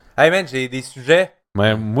Hey man, j'ai des sujets.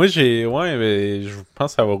 Mais moi, ouais, mais je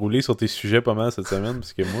pense que ça va rouler sur tes sujets pas mal cette semaine,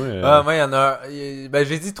 parce que moi... Moi, il y en a un. Ben,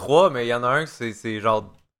 j'ai dit 3, mais il y en a un, c'est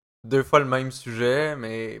genre 2 fois le même sujet,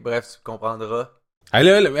 mais bref, tu comprendras. Ah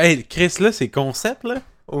là, hey, Chris, là, c'est concept, là.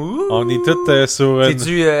 Ouh! On est tous sur...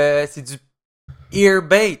 C'est du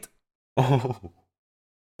earbait. Oh.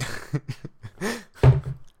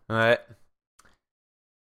 Ouais.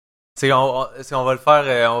 On va le faire.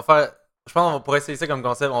 Je pense qu'on va pourrait essayer ça comme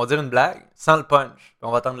concept. On va dire une blague sans le punch. Puis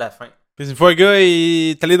on va attendre la fin. Puis une fois, un gars,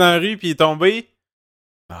 il est allé dans la rue, puis il est tombé.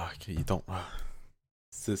 Ah, ok, il tombe. Ah.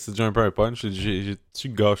 C'est déjà un peu un punch. J'ai-tu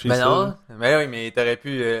gâché Mais ça? non. Mais oui, mais t'aurais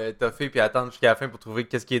pu toffer puis attendre jusqu'à la fin pour trouver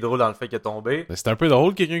qu'est-ce qui est drôle dans le fait qu'il a tombé. Ben, c'est un peu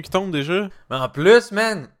drôle, quelqu'un qui tombe, déjà. Mais en plus,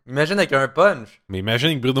 man, imagine avec un punch. Mais imagine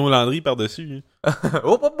avec Bruno Landry par-dessus.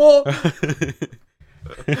 Oh, oh, oh.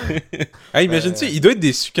 Hey, imagine-tu, il doit être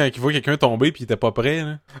déçu quand il voit quelqu'un tomber puis il était pas prêt,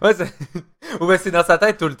 là. Ouais, ou ben c'est dans sa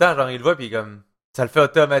tête tout le temps, genre il le voit puis comme ça le fait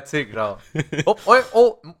automatique, genre. Oh, ouais,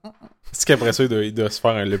 oh. C'est qu'après ça, il doit se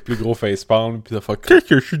faire le plus gros facepalm puis il doit faire qu'est-ce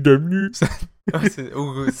que je suis devenu?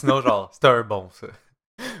 Ou sinon, genre, c'était un bon, ça.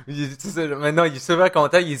 Maintenant, il est super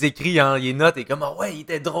content, il les écrit, hein, il les note et comme, ah ouais, il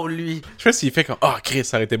était drôle, lui. Je sais pas s'il fait comme, ah, Chris,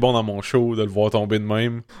 ça aurait été bon dans mon show de le voir tomber de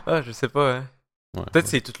même. Ah, je sais pas, hein. Ouais, peut-être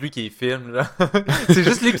c'est tout lui qui filme, là. C'est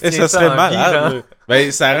juste lui qui tient ça ça serait en malade. vie, genre.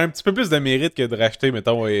 Ben, ça aurait un petit peu plus de mérite que de racheter,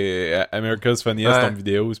 mettons, America's Funniest Ouais. en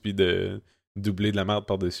vidéos puis de doubler de la merde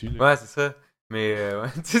par-dessus. Là. Ouais, c'est ça. Mais, ouais,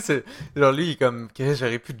 tu sais, genre lui, il est comme, qu'est-ce,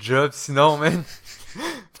 j'aurais plus de job sinon, man.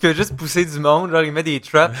 Puis qu'il a juste poussé du monde, genre il met des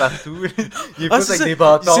traps partout. Il pousse avec des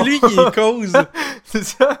bâtons. C'est lui qui est cause. C'est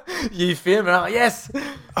ça. Il filme, genre, yes!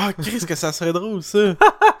 Ah, Chris, que ça serait drôle, ça.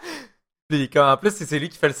 Puis en plus, c'est lui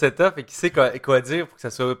qui fait le setup et qui sait quoi dire pour que ça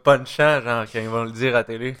soit punchant, genre, quand ils vont le dire à la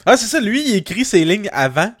télé. Ah, c'est ça, lui, il écrit ses lignes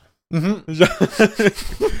avant. Mhm. Genre,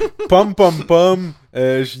 pom pom pom,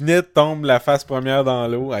 Ginette tombe la face première dans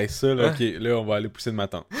l'eau. Hey, ça, là, ok, là, on va aller pousser de ma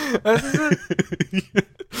tante. Ah, c'est ça.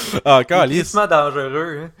 Ah, C'est calice. tellement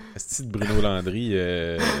dangereux, hein. Esti de Bruno Landry,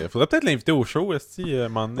 faudrait peut-être l'inviter au show, Esti, à un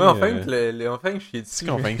moment donné. Ouais, on fait que je suis dessus. C'est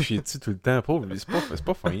qu'on fait que chier dessus tout le temps. Pauvre, c'est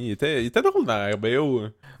pas fin. Il était drôle dans la RBO.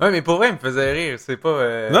 Ouais, mais pour vrai, il me faisait rire. C'est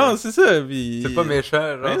pas. Non, c'est ça. Puis... C'est pas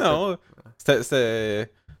méchant, genre. Mais non. C'était.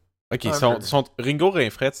 Ok, Un peu. son Ringo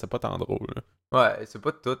Rinfret, c'était pas tant drôle. Là. Ouais, c'est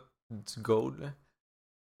pas tout du gold, là.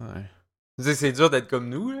 Ouais. Tu sais, c'est dur d'être comme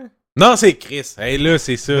nous, là. Non, c'est Chris. Hey, là,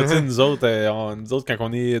 c'est ça. Tu sais, nous autres, quand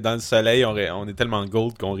on est dans le soleil, on est tellement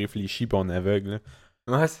gold qu'on réfléchit pis on est aveugle. Là.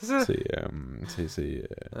 Ouais, c'est ça.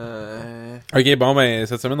 Ok, bon, ben,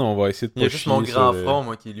 cette semaine, on va essayer de Il y pas a juste mon chier grand sur, front,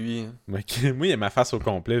 moi, qui lui. Moi, il y a ma face au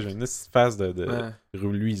complet. J'ai une petite face de Ouais.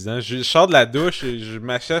 reluisant. Je sors de la douche, je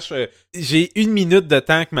m'achèche. J'ai 1 minute de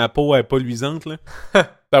temps que ma peau est pas luisante, là. Puis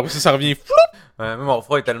après ça revient flou. Ouais, mais mon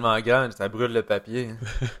front est tellement grand, ça brûle le papier.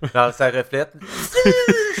 Genre, ça reflète.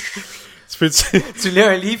 Tu lis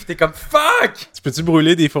un livre, t'es comme fuck! Tu peux-tu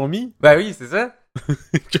brûler des fourmis? Ben oui, c'est ça.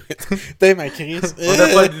 T'es ma crise. On a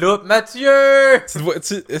pas de loupe. Mathieu!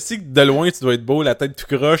 Est-ce que de loin, tu dois être beau, la tête tout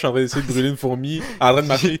croche, en train d'essayer de brûler une fourmi, en train de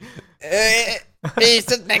marcher.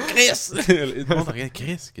 C'est de ma Chris! Le monde regarde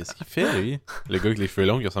Chris, qu'est-ce qu'il fait, lui? Le gars avec les cheveux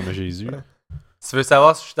longs qui ressemble à Jésus. Si tu veux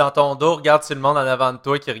savoir si je suis dans ton dos, regarde sur le monde en avant de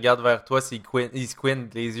toi qui regarde vers toi, il squint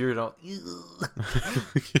les yeux, genre.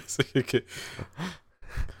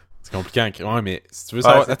 C'est compliqué en ouais, mais si tu veux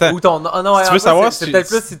savoir. Ouais, attends. ou ton... oh, non, Si tu veux savoir c'est si- peut-être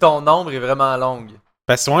plus si ton ombre est vraiment longue.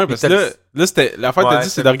 Parce que Il là, c'était. L'affaire que Ouais, t'as dit,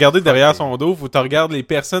 c'est c'est de regarder fucké. derrière son dos, faut que tu regardes les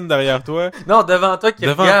personnes derrière toi. Non, devant toi qui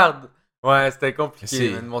Devant- regarde. Ouais, c'était compliqué. C'est-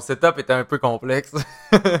 Man. Mon setup était un peu complexe.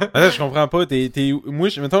 Attends, je comprends pas. Moi,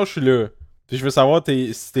 mettons, je suis là. Puis je veux savoir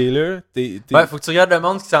si t'es là. Ouais, faut que tu regardes le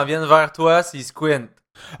monde qui s'en vienne vers toi s'il squint.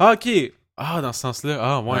 Ah, ok. Ah, dans ce sens-là.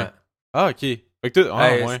 Ah, ouais. Ah, ok. Fait que toi,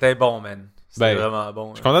 Hey, ouais. c'était bon, man. C'était Ben, vraiment bon.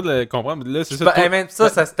 Je suis content de le comprendre. Mais là, c'est ça. Ben, toi- hey, man,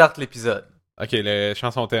 ça starte l'épisode. Ok, la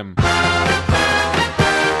chanson thème.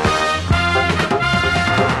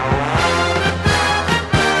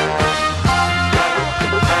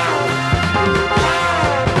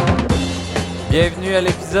 Bienvenue à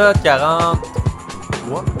l'épisode 40.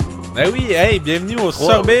 Ben oui, hey, bienvenue au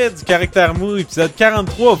Trois. Sorbet du Caractère Mou, épisode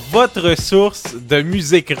 43, votre source de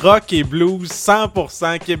musique rock et blues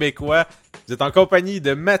 100% québécois. Vous êtes en compagnie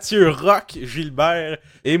de Mathieu Rock Gilbert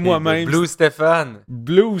et moi-même, Blue Stéphane.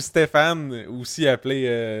 Blues Stéphane, aussi appelé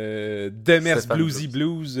Demers Stéphane Bluesy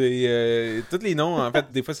Blues et tous les noms, en fait,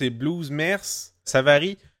 des fois c'est Blues Mers, ça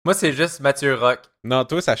varie. Moi, c'est juste Mathieu Rock. Non,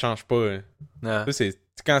 toi ça change pas. Hein. Non. Toi,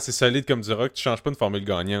 quand c'est solide comme du rock, tu changes pas une formule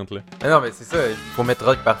gagnante. Là. Mais non, mais c'est ça. Il faut mettre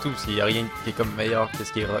rock partout parce qu'il n'y a rien qui est comme meilleur que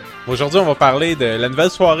ce qui est rock. Aujourd'hui, on va parler de la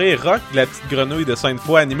nouvelle soirée rock de la petite grenouille de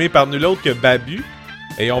Sainte-Foy animée par nul autre que Babu.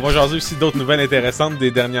 Et on va jaser aussi d'autres nouvelles intéressantes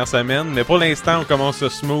des dernières semaines. Mais pour l'instant, on commence ce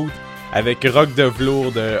smooth avec Rock de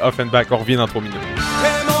Velours de Offenbach. On revient dans 3 minutes.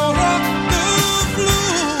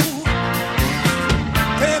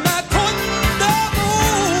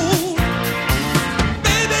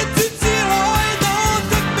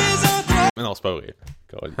 Mais non, c'est pas vrai.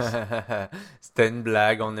 C'était une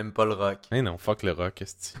blague, on n'aime pas le rock. Mais non, fuck le rock,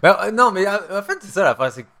 est-ce que... Ben, non, mais en fait, c'est ça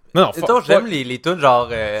l'affaire. C'est que, Non, j'aime les tunes genre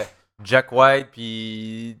Jack White,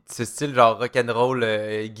 puis ce style genre rock'n'roll,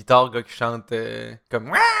 guitare, gars qui chante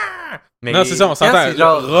comme. Mais non, c'est ça, on s'entend. c'est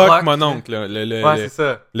genre Rock, mon oncle, là. Ouais, c'est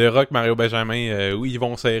ça. Le rock Mario Benjamin, où ils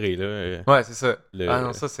vont serrer, là. Ouais, c'est ça. Le- Ah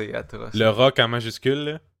non, ça c'est atroce. Le rock en majuscule,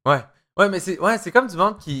 là. Ouais. Ouais, mais c'est comme du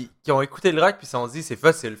monde qui ont écouté le rock puis se sont dit c'est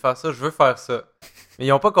facile, faire ça, je veux faire ça. Mais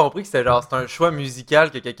ils ont pas compris que c'était un choix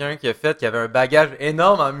musical que quelqu'un qui a fait, qui avait un bagage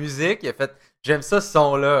énorme en musique, il a fait j'aime ça ce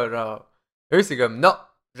son-là, genre. Eux, c'est comme non,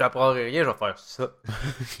 j'apprendrai rien, je vais faire ça.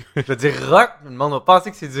 Je vais dire rock, le monde va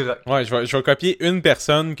penser que c'est du rock. Ouais, je vais copier une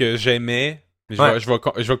personne que j'aimais. Ouais. Je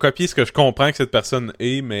vais copier ce que je comprends que cette personne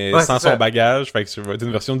est, mais Ouais, sans c'est son ça. bagage. Fait que ça va être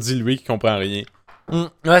une version diluée qui comprend rien.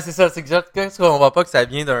 Ouais, c'est ça, c'est exactement ce qu'on voit pas que ça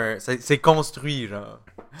vient d'un. C'est construit, genre.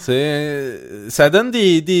 Ça donne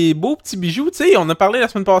des beaux petits bijoux, tu sais. On a parlé la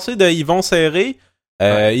semaine passée de Yvon Serré.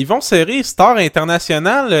 Yvon Serré, star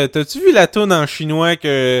international. T'as-tu vu la toune en chinois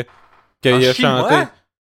qu'il a chanté?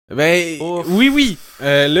 Ben, Ouf. oui.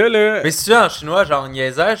 Là. Mais c'est en chinois, genre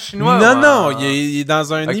niaisage chinois? Non, ou en- il est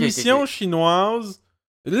dans une Ok, émission ok. chinoise.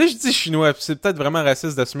 Là, je dis chinois, puis c'est peut-être vraiment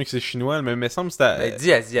raciste d'assumer que c'est chinois, mais il me semble que c'était... Ben,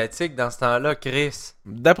 dis asiatique dans ce temps-là, Chris.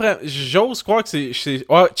 D'après... J'ose croire que c'est...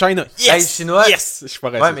 Oh, China! Yes! Hey, chinois! Yes! Je suis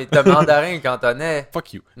pas raciste. Ouais, mais t'as mandarin cantonais.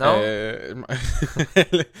 Fuck you. Non?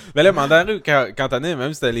 Mais là, mandarin cantonais,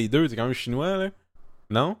 même si t'as les deux, t'es quand même chinois, là.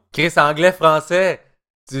 Non? Chris, anglais, français.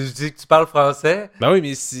 Tu dis que tu parles français? Ben oui,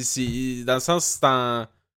 mais c'est... Dans le sens, c'est en...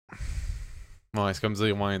 Ouais, c'est comme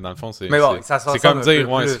dire, ouais, dans le fond, c'est... Mais bon, ça se c'est ressemble comme un dire,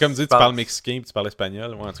 peu ouais, plus, c'est comme dire, je tu parles pense. mexicain puis tu parles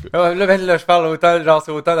espagnol, ouais, en tout cas. Ouais, là, je parle autant, genre,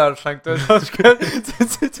 c'est autant dans le champ que toi.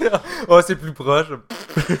 Genre, oh, c'est plus proche.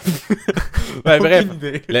 Ben, bref. Aucune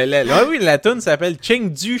idée. La tune s'appelle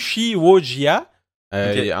Chengdu Shi Wojia.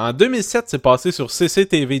 Ok. En 2007, c'est passé sur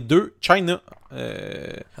CCTV2 China.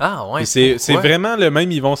 Ah, ouais. Et c'est pourquoi? vraiment le même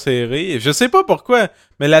Yvon Serré. Je sais pas pourquoi,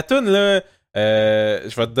 mais la tune là,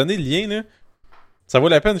 je vais te donner le lien là. Ça vaut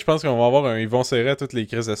la peine, je pense qu'on va avoir un Yvon Serré à toutes les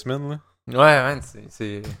crises de semaine là. Ouais, man,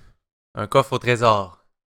 c'est un coffre au trésor.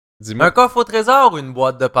 Dis-moi. Un coffre au trésor ou une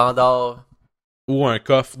boîte de Pandore? Ou un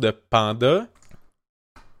coffre de panda.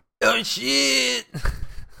 Oh shit!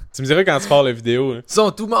 Tu me diras quand tu pars la vidéo. Là. Ils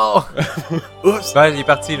sont tous morts! Oups! Ouais, il est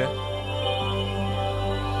parti, là.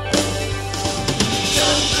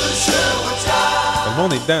 Le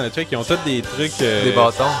monde est dedans, là, check, ils ont tous des trucs... Des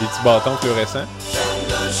bâtons. Des petits bâtons fluorescents.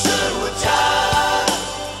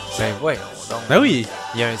 Ben voyons donc. Ah oui!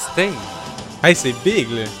 Il y a un stage. Hey, c'est big,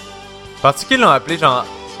 là. Penses-tu qu'ils l'ont appelé genre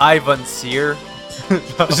Ivan Sear?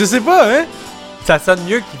 Je sais pas, hein? Ça sonne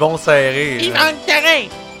mieux qu'ils vont serrer. Ivan Sear!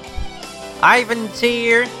 Ivan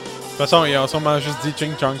Sear! De toute façon, ils ont sûrement juste dit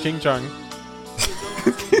ching chong, ching chong.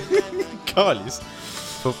 Calice.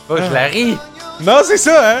 Faut pas que je la ris. Non, c'est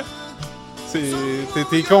ça, hein?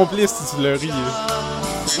 T'es complice si tu le ris. Là.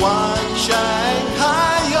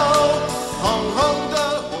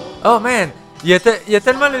 Oh man! Il y a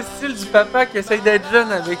tellement le style du papa qui essaye d'être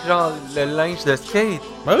jeune avec genre le linge de skate.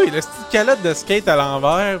 Ben oui, la petite calotte de skate à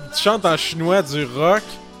l'envers, pis tu chantes en chinois du rock.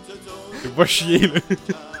 C'est pas chier, là.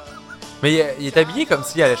 Mais il est habillé comme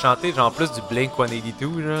s'il allait chanter genre plus du Blink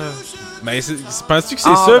 182, genre. Ben, penses-tu que c'est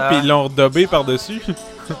Ah, ça, là. pis ils l'ont redobé par-dessus?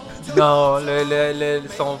 Non,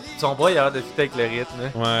 son bras il a l'air de fitter avec le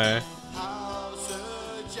rythme. Hein. Ouais.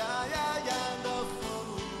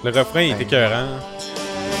 Le refrain est Ben. écœurant.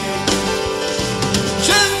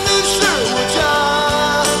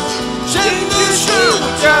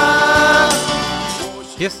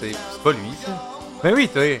 Qu'est-ce que c'est pas lui ça? Ben oui,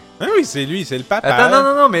 toi. Ah oui, c'est lui, c'est le papa.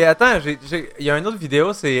 Attends, non, mais attends, il y a une autre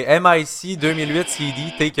vidéo, c'est MIC 2008 CD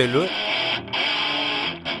Take a Look.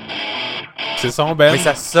 C'est son band. Mais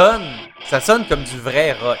ça sonne comme du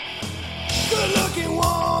vrai rock.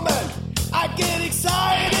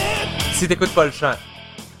 Si t'écoutes pas le chant,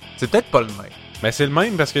 c'est peut-être pas le même. Ben c'est le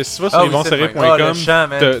même parce que si tu vas sur Ah oui, c'est le même. Ah, le yvonserré.com, chant,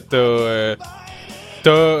 man.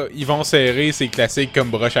 t'as Yvon Serré, c'est classique comme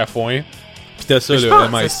broche à foin. Pis t'as ça, Mais je le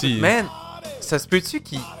pense, MIC. Man, ça se peut-tu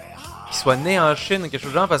qu'il soit né en Chine ou quelque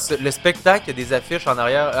chose de genre? Parce que le spectacle, il y a des affiches en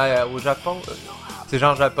arrière au Japon. C'est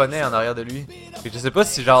genre japonais en arrière de lui. Et je sais pas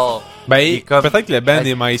si genre... il Ben, est comme- peut-être que le band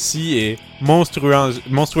MIC est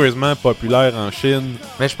monstrueusement populaire en Chine.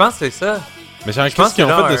 Mais je pense que c'est ça. Mais genre, Je pense qu'est-ce qu'ils ont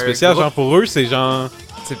que genre fait de un spécial? groupe- Genre, pour eux, c'est genre...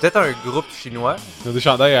 C'est peut-être un groupe chinois. Ils ont des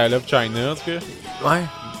chandails à I Love China, en tout cas. Ouais.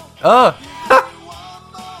 Ah!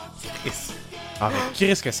 Ah, mais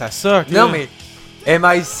qu'est-ce que ça soque, Non, là? mais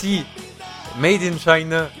MIC, Made in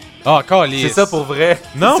China. Ah, câlisse. C'est ça pour vrai.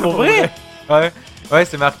 Non, C'est ça pour vrai? Ouais. Ouais,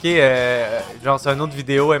 c'est marqué, genre, c'est une autre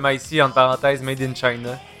vidéo, MIC, entre parenthèses, Made in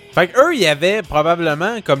China. Fait que eux, ils avaient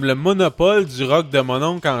probablement comme le monopole du rock de mon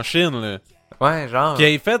oncle en Chine, là. Ouais, genre. Qui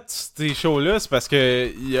a fait ces shows-là, c'est parce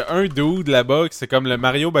que il y a un dude là-bas qui c'est comme le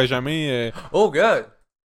Mario Benjamin. Oh, God!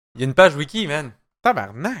 Il y a une page wiki, man.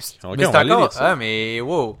 Tabarnak! Ok, Mais on c'est va aller encore. lire ça. Ah, mais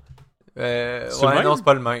wow. C'est le Ouais, même? non, c'est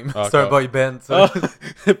pas le même. Ah, c'est un d'accord. boy band, ça.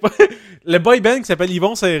 Ah, le boy band qui s'appelle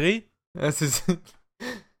Yvon Serré. Ah,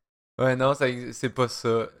 ouais, non, c'est pas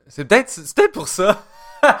ça. C'est peut-être pour ça.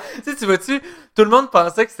 Tu sais, tu vois-tu, tout le monde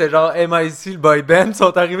pensait que c'était genre MIC, le boy band. Ils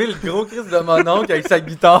sont arrivés, le gros Chris de mon oncle avec sa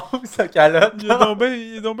guitare, sa calotte.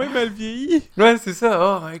 Il est donc bien mal vieilli. Ouais, c'est ça.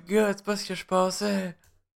 Oh my god, c'est pas ce que je pensais.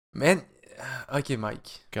 Man, ok,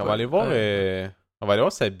 Mike. On va aller voir. On va aller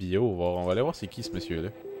voir sa bio. On va aller voir c'est qui ce monsieur-là.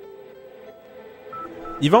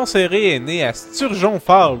 Yvon Serré est né à Sturgeon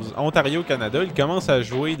Falls, Ontario, Canada. Il commence à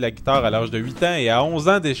jouer de la guitare à l'âge de 8 ans et à 11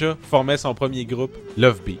 ans déjà formait son premier groupe,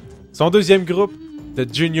 Love Beat. Son deuxième groupe,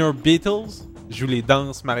 The Junior Beatles, joue les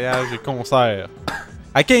danses, mariages et concerts.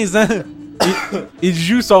 À 15 ans, il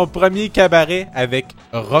joue son premier cabaret avec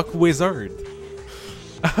Rock Wizard.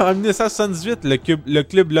 En 1978, le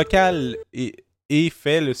club local et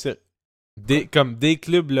fait le comme des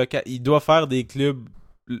clubs locaux. Il doit faire des clubs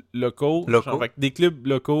locaux. Genre, fait que des clubs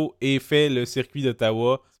locaux et fait le circuit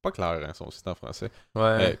d'Ottawa. C'est pas clair, hein, son site en français.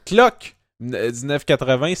 Ouais. Clock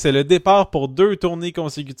 1980, c'est le départ pour 2 tournées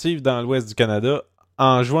consécutives dans l'ouest du Canada,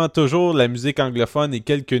 en jouant toujours la musique anglophone et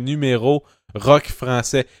quelques numéros rock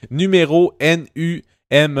français. Numéro N-U-M-E-R-A-U.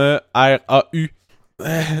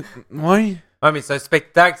 Ouais. Ouais, mais c'est un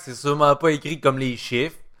spectacle, c'est sûrement pas écrit comme les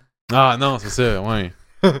chiffres. Ah non, c'est ça, ouais.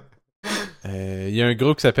 Il y a un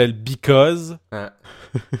groupe qui s'appelle Because. Ah.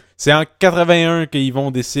 C'est en 81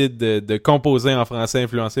 qu'Yvon décide de composer en français,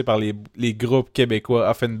 influencé par les groupes québécois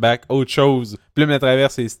Offenbach, Autre Chose, Plume la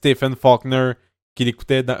Traverse et Stephen Faulkner, qu'il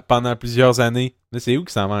écoutait pendant plusieurs années. Là, c'est où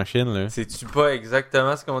qu'il s'en va en Chine, là? C'est-tu pas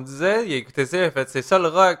exactement ce qu'on disait? Il a écouté ça, il a fait c'est ça le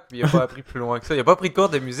rock, puis il a pas appris plus loin que ça. Il a pas pris de cours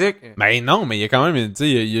de musique. Ben non, mais il y a quand même, tu sais,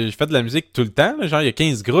 il a fait de la musique tout le temps, là, genre il y a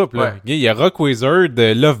 15 groupes, là. Ouais. Il y a Rock Wizard,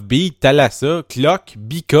 Love Beat, Thalassa, Clock,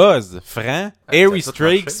 Because, Franc, Airy ça a tout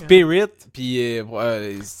Strake, marché, hein. Spirit, puis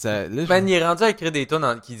ça, là, Man, il est rendu à écrire des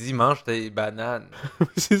tunes qui dit mange tes bananes.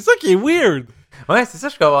 c'est ça qui est weird! Ouais, c'est ça,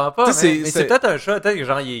 je comprends pas. Tu sais, Mais c'est- c'est peut-être un chat, peut-être que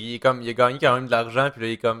genre, il a gagné quand même de l'argent, puis là,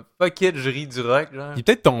 il est comme fuck it, je ris du rock, genre. Il est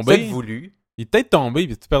peut-être C'est tombé. peut-être voulu. Il est peut-être tombé,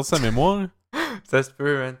 pis tu perds sa mémoire. Ça se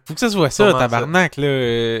peut, man. Faut que ça soit ça, Sûrement tabarnak, là.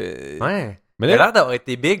 Ouais. Mais Il a là, l'air d'avoir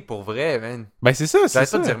été big pour vrai, man. ben c'est ça, c'est J'arrête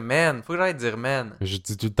ça. pas de dire man. Faut que j'arrête de dire man. Je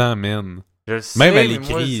dis tout le temps, man. Je le sais, Même à mais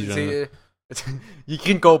l'écrit, moi, genre. il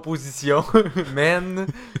écrit une composition. Man.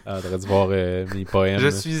 Ah, t'aurais dû voir mes poèmes. Je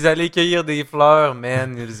là. suis allé cueillir des fleurs,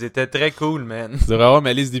 man. Ils étaient très cool, man. Tu devrais avoir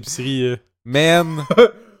ma liste d'épicerie. Man,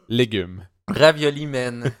 légumes. Ravioli,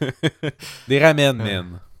 man. Des ramen,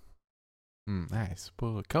 man. C'est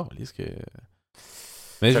pas... Calisse que...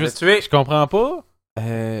 Mais Ça l'a je tué. comprends pas.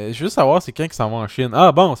 Je veux savoir c'est quand qu'ils s'en vont en Chine.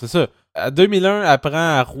 Ah bon, c'est ça. En 2001,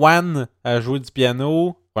 apprend à Juan à jouer du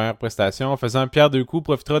piano. Première prestation. Faisant Pierre deux coups,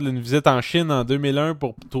 profitera d'une visite en Chine en 2001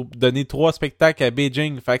 pour donner 3 spectacles à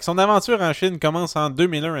Beijing. Fait que son aventure en Chine commence en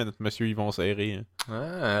 2001 à notre monsieur Yvon Serré.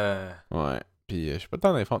 Ah. Ouais. Puis je suis pas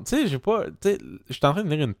tant d'informations. Tu sais, j'ai pas... Tu sais, je suis en train de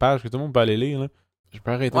lire une page que tout le monde peut aller lire, là. Je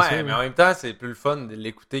peux arrêter ça. Ouais, mais en même temps, c'est plus le fun de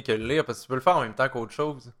l'écouter que de le lire parce que tu peux le faire en même temps qu'autre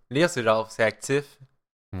chose. Lire, c'est genre, c'est actif.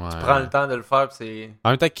 Ouais. Tu prends le temps de le faire, pis c'est.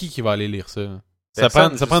 En même temps, qui va aller lire ça?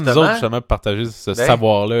 Personne, Ça prend nous justement. autres, justement, pour partager ce Ben.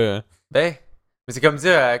 savoir-là. Hein. Ben, mais c'est comme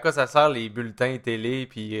dire à quoi ça sert les bulletins télé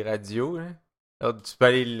puis radio, hein? Alors, tu peux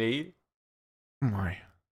aller le lire. Ouais.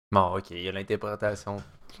 Bon, ok, il y a l'interprétation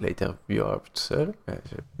de l'intervieweur pis tout ça, là.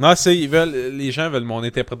 Non, les gens veulent mon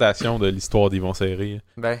interprétation de l'histoire d'Yvon Serré.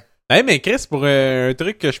 Ben, Hey, mais Chris, pour un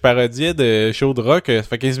truc que je parodiais de show de rock, ça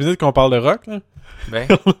fait 15 minutes qu'on parle de rock, là. ben,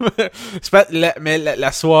 C'est pas,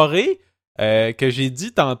 la soirée que j'ai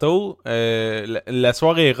dit tantôt, la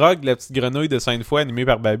soirée rock de la petite grenouille de Sainte-Foy animée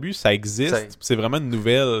par Babu, ça existe. C'est vraiment une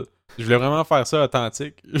nouvelle. Je voulais vraiment faire ça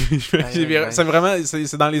authentique. C'est vraiment,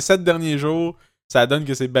 c'est dans les 7 derniers jours. Ça donne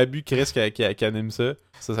que c'est Babu Chris qui anime ça.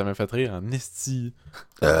 Ça m'a fait rire en esti.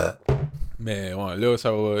 Mais ouais, là,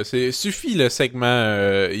 ça va. Suffit le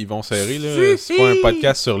segment Yvon Serré, là. C'est pas un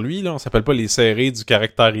podcast sur lui, là. On s'appelle pas les serrés du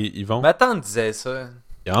caractère Yvon. ma tante disait ça.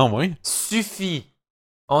 Ah, ouais. Suffit.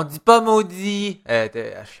 On dit pas maudit. Elle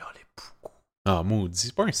chialait beaucoup. Ah, maudit.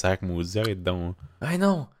 C'est pas un sac, maudit. Arrête donc. Ouais,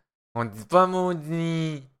 non. On dit pas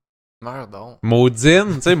maudit. Meurs donc.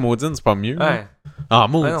 Maudine, tu sais, maudine, c'est pas mieux. Là. Ouais. Ah,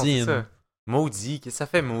 Ouais, non, c'est maudine. ça. Maudit. Qu'est-ce que ça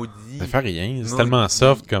fait, maudit? Ça fait rien. C'est Maudit. tellement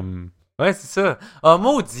soft comme. Ouais, c'est ça. Ah,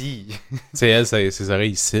 maudit. Tu sais, elle, ses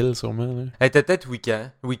oreilles cils, sûrement. Là. Elle était peut-être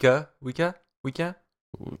Wicca. Wicca?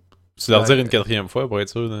 Tu leur Ouais. dire une quatrième fois pour être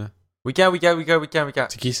sûr. Là. Wicca.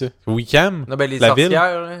 C'est qui ça? Wicam? Non, ben les La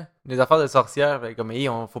sorcières, là. Les affaires de sorcières, ben, comme, hey,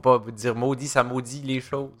 faut pas dire maudit, ça maudit les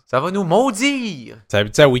choses. Ça va nous maudire! Ça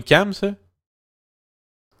habite à Wicam, ça?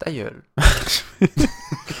 Ta gueule.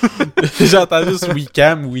 J'entends juste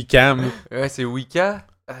Wicam. Ouais, c'est Wicca.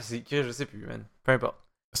 Ah, c'est que je sais plus, man. Peu importe.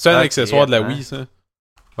 C'est un Ah, accessoire de la hein. Wii, ça?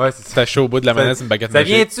 Ouais, c'est ça. T'as chaud au bout de la Ça- manette, c'est une baguette Ça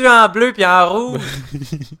magique. vient-tu en bleu puis en rouge?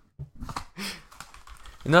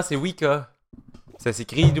 Non, c'est Wicca. Ça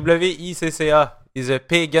s'écrit W-I-C-C-A. Is a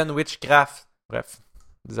pagan witchcraft. Bref.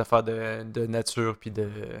 Des affaires de nature puis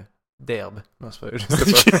d'herbe. Non, c'est pas, je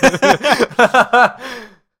sais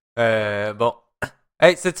pas. Bon.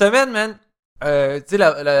 Hey, cette semaine, man, tu sais,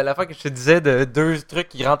 la fois que je te disais de deux trucs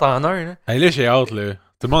qui rentrent en un, là. Hey, là, j'ai hâte, là.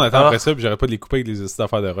 Tout le monde attend Ah. après ça, puis j'aurais pas de les couper avec des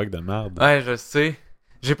affaires de rock de merde. Ouais, je sais.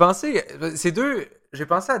 J'ai pensé, j'ai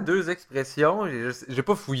pensé à deux expressions, j'ai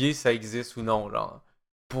pas fouillé si ça existe ou non, genre.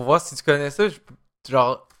 Pour voir si tu connais ça,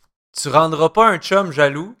 genre, tu rendras pas un chum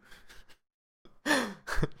jaloux.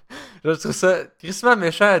 Genre, je trouve ça crissement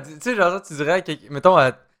méchant à dire. Tu sais, genre, tu dirais, mettons,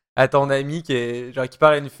 à ton ami genre, qui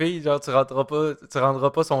parle à une fille, genre, tu rendras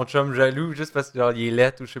pas son chum jaloux juste parce que, genre, il est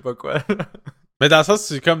laid ou je sais pas quoi. Mais dans le sens,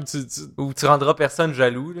 c'est comme Ou tu rendras personne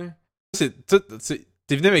jaloux, là.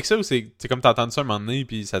 T'es venu avec ça ou c'est comme t'as entendu ça un moment donné,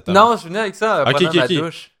 puis ça t'a. Non, je venais avec ça en Ok, prenant ok, ma ok.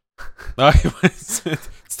 douche. Ouais,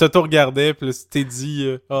 tu t'auto-regardais, puis là, tu t'es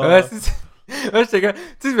dit. Ah. Ouais, c'est ça. Ouais, j'étais comme.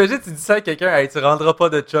 Tu sais, imagine, tu dis ça à quelqu'un, hey, tu rendras pas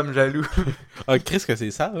de chum jaloux. Ah, Chris, que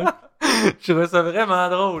c'est ça, là. Je trouvais ça vraiment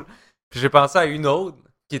drôle. Puis j'ai pensé à une autre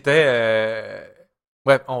qui était.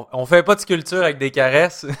 Bref, on fait pas de sculpture avec des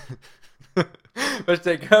caresses. Moi,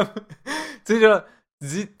 j'étais comme. Tu sais, genre, tu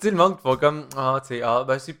sais, le monde qui font comme. Ah, tu sais,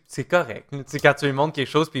 ben c'est correct. Tu sais, quand tu lui montres quelque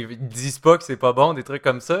chose, puis ils disent pas que c'est pas bon, des trucs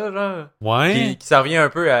comme ça, genre. Ouais. Qui ça revient un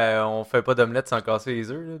peu à on fait pas d'omelette sans casser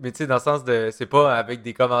les œufs, là. Mais tu sais, dans le sens de. C'est pas avec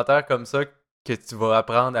des commentaires comme ça que tu vas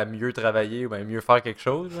apprendre à mieux travailler ou bien mieux faire quelque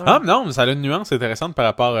chose. Genre. Ah, mais non, mais ça a une nuance intéressante par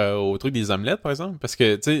rapport au truc des omelettes, par exemple. Parce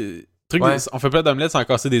que, tu sais, Ouais. on fait pas d'omelettes sans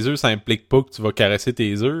casser des œufs, ça implique pas que tu vas caresser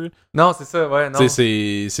tes œufs. Non, c'est ça, ouais, non. Tu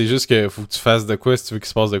sais, c'est juste que faut que tu fasses de quoi si tu veux qu'il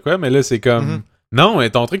se passe de quoi. Mais là, c'est comme. Mhm. Non, mais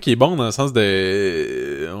ton truc il est bon dans le sens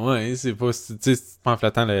de. Ouais, c'est pas. Tu sais, c'est pas en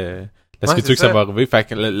flattant la sculpture c'est que ça ça. va arriver. Fait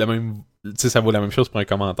que le même. Tu sais, ça vaut la même chose pour un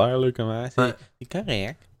commentaire, là. Comment. Ouais. C'est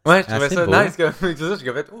correct. Ouais, je trouvais c'est ça beau. nice comme c'est ça,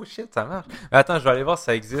 j'ai fait oh shit, ça marche. Mais attends, je vais aller voir si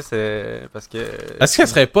ça existe parce que Est-ce que ça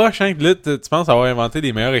serait pas, Hank, là, tu penses avoir inventé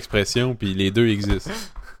des meilleures expressions, puis les deux existent?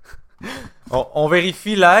 on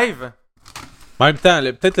vérifie live. En même temps,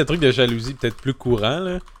 peut-être le truc de jalousie, peut-être plus courant,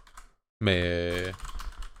 là. Mais.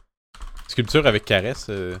 Sculpture avec caresse.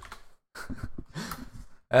 C'est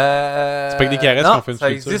pas avec des caresses non, qu'on fait une ça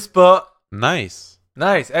sculpture. existe pas. Nice.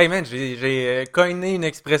 Nice. Hey man, j'ai coiné une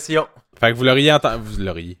expression. Fait que vous l'auriez entendu.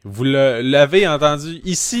 Vous l'avez entendu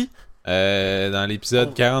ici, dans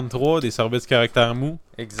l'épisode 43 des services caractère mou.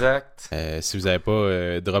 Exact. Si vous avez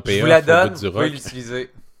pas droppé Je vous off la au donne, bout du vous pouvez rock. l'utiliser.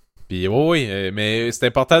 Puis oui, mais c'est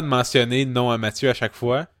important de mentionner le nom à Mathieu à chaque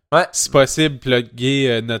fois. Ouais. Si possible,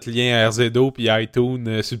 plugger notre lien RZO puis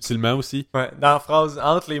iTunes subtilement aussi. Ouais, dans la phrase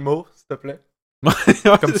entre les mots, s'il te plaît.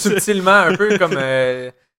 Ouais, Comme c'est- subtilement, un peu comme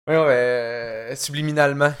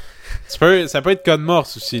subliminalement. ça peut être code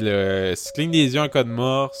morse aussi. Là. Si tu clignes des yeux en code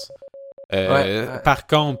morse. Ouais. Par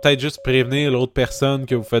contre, peut-être juste prévenir l'autre personne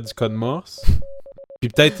que vous faites du code morse. Puis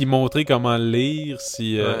peut-être y montrer comment le lire.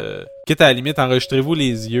 Si, quitte à la limite, enregistrez-vous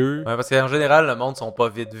les yeux. Ouais, parce qu'en général, le monde sont pas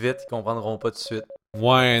vite, ils comprendront pas tout de suite.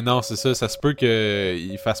 Ouais, non, c'est ça. Ça se peut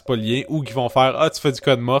qu'ils fassent pas le lien ou qu'ils vont faire ah, tu fais du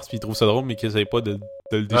code morse puis ils trouvent ça drôle, mais qu'ils essayent pas de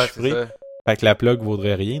le Ouais, déchiffrer. c'est ça. Fait que la plug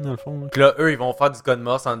vaudrait rien, dans le fond. Là. Puis là, eux, ils vont faire du code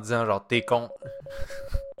morse en disant genre t'es con.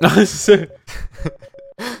 Non, c'est ça.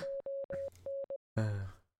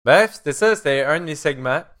 Bref, c'était ça, c'était un de mes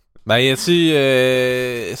segments. Ben, y a-tu.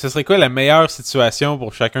 Ce serait quoi la meilleure situation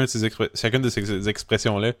pour chacune de ces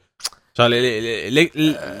expressions-là? Genre,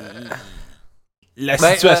 la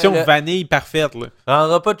Ben, situation le- vanille parfaite, là.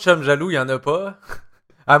 Rendra pas de chum jaloux, il y en a pas.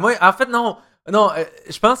 Ah, moi, en fait, non. Non,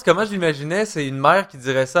 je pense que comment je l'imaginais, c'est une mère qui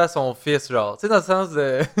dirait ça à son fils, genre. Tu sais, dans le sens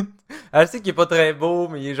de. Elle sait qu'il est pas très beau,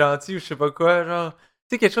 mais il est gentil ou je sais pas quoi, genre. Tu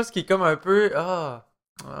sais, quelque chose qui est comme un peu. Genre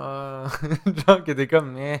que t'es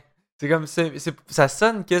comme. C'est comme. Ça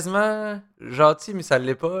sonne quasiment gentil, mais ça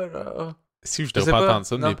l'est pas, genre. Si je Je devrais sais pas pas, entendre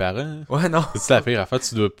ça de non. mes parents. Ouais, non. C'est la pire affaire,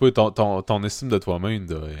 tu dois pas. Ton estime de toi-même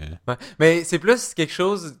doit. Ouais. Mais c'est plus quelque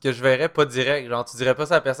chose que je verrais pas direct. Genre, tu dirais pas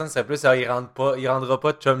ça à la personne, ce serait plus, il rendra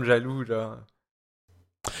pas de chum jaloux, genre.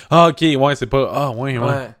 Ah, ok, ouais, c'est pas. Ah, ouais.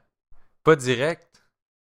 Ouais. Pas direct.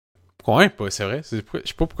 Ouais, pas, c'est vrai. Je sais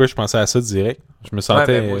pas pourquoi je pensais à ça direct. Je me Ouais,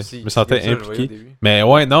 sentais, ben moi aussi. je me sentais C'est comme ça que je voyais au impliqué. début. Mais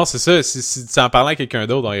ouais, non, c'est ça. Si tu en parlais à quelqu'un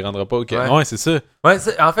d'autre, on y rendra pas. Ok. Ouais. Ouais, c'est ça. Ouais,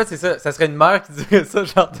 en fait, c'est ça. Ça serait une mère qui dirait ça,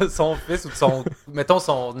 genre de son fils ou de son. Mettons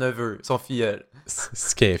son neveu, son filleul.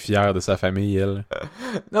 C'est qu'elle est fière de sa famille, elle.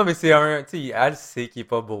 Non, mais c'est un. Tu sais, elle sait qu'il est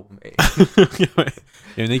pas beau, mais. Ouais.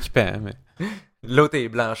 Il y a un équipement, mais. L'autre est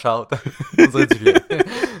blanchâtre. On dirait du lait.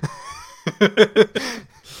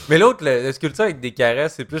 Mais l'autre, le sculpture avec des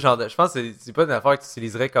caresses, c'est plus genre. Je pense que c'est pas une affaire que tu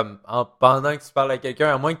utiliserais comme pendant que tu parles à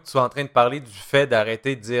quelqu'un, à moins que tu sois en train de parler du fait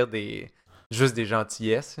d'arrêter de dire juste des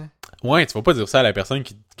gentillesses. Ouais, tu vas pas dire ça à la personne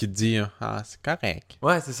qui te dit ah, c'est correct.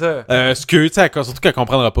 Ouais, c'est ça. Tu sais, surtout qu'elle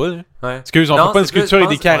comprendra pas. Là. Ouais. Excuse, on Non, fait pas une c'est plus, sculpture je avec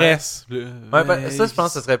des pense, caresses. Ouais, ben, ça, je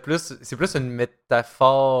pense que ce serait plus. C'est plus une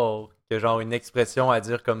métaphore que genre une expression à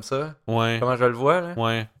dire comme ça. Ouais. Comment je le vois, là.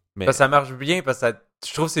 Ouais. Mais... Parce que ça marche bien, parce que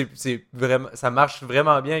je trouve que c'est vraiment. Ça marche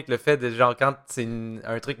vraiment bien avec le fait de genre quand c'est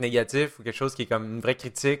un truc négatif ou quelque chose qui est comme une vraie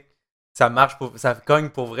critique, ça marche ça cogne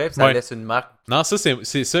pour vrai, puis ça Ouais. laisse une marque. Non, ça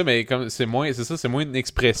c'est ça, mais comme c'est moins une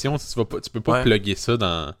expression. Tu peux pas Ouais. plugger ça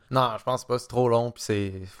dans. Non, je pense pas, c'est trop long, puis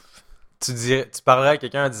c'est. Tu parlerais à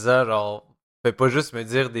quelqu'un en disant genre, fais pas juste me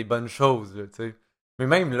dire des bonnes choses, là, tu sais. Mais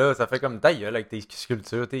même là, ça fait comme ta gueule avec tes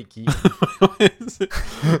sculptures, t'es qui?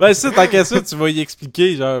 Ouais, ça, tant qu'à ça, tu vas y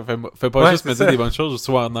expliquer, genre, fais pas Ouais, juste c'est me dire ça. des bonnes choses,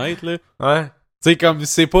 sois honnête, là. Ouais. Tu sais, comme,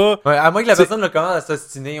 c'est pas. Ouais, à moins que la C'est- personne le commence à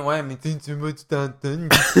s'ostiner, ouais, mais tu vois, tu t'entends.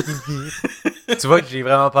 Tu vois que j'ai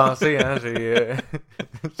vraiment pensé, hein, j'ai.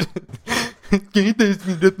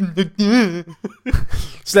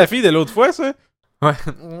 C'est la fille de l'autre fois, ça?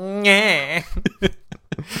 Ouais.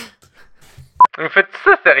 Vous faites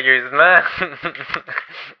ça sérieusement?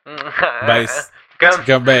 Ben, c'est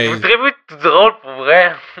comme, ben. Voudrez-vous tout drôle pour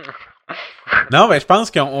vrai? Non, ben, je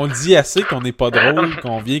pense qu'on le dit assez qu'on n'est pas drôle,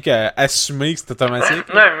 qu'on vient qu'à assumer que c'est automatique.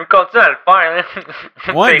 Non, mais vous continuez à le faire,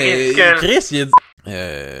 hein. Ouais, C'est mais ridicule. Chris, il a dit.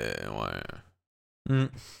 Ouais.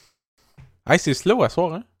 Hey, c'est slow à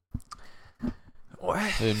soir, hein? Ouais.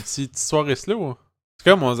 Une petite soirée slow. C'est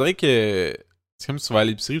comme, on dirait que. C'est comme si tu vas à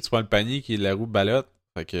l'épicerie, tu prends le panier qui est de la roue balotte.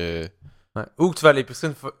 Fait que. Ouais. Ou que tu vas à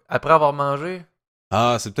l'épicerie après avoir mangé.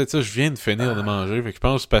 Ah, c'est peut-être ça, je viens de finir de manger. Fait que je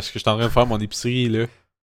pense que c'est parce que je suis en train de faire mon épicerie, là.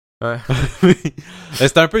 Ouais. Mais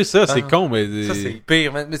c'est un peu ça, c'est Ah. con, mais. Ça, c'est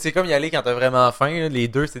pire. Mais c'est comme y aller quand t'as vraiment faim. Là. Les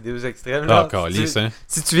deux, c'est des deux extrêmes. Ah, Genre, calice, hein.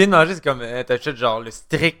 si tu viens de manger, c'est comme t'achètes genre le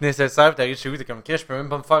strict nécessaire, puis t'arrives chez vous, t'es comme, je peux même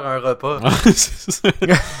pas me faire un repas. Ah, c'est ça.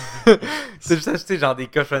 C'est juste acheter genre des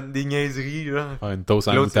cochonnes, des niaiseries. Là. Ah, une toast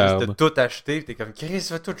en L'autre, c'est juste moutarde. de tout acheter, puis t'es comme, Chris,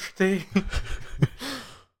 va tout jeter.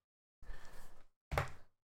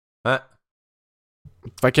 Ouais.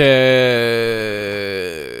 Fait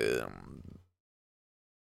que.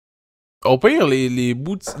 Au pire, les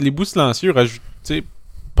bouts silencieux, rajoutez.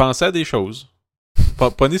 Pensez à des choses.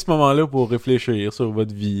 Prenez ce moment-là pour réfléchir sur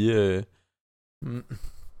votre vie. Tu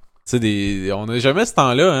sais, on n'a jamais ce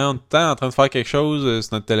temps-là, hein. On est tout le temps en train de faire quelque chose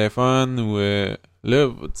sur notre téléphone ou. Là,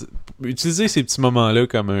 utilisez ces petits moments-là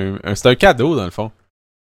comme c'est un cadeau, dans le fond.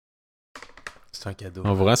 C'est un cadeau.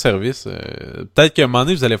 On vous rend service. Peut-être qu'à un moment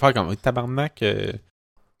donné, vous allez faire comme tabarnak.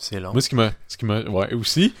 C'est long. Moi, ce qui m'a. Ouais,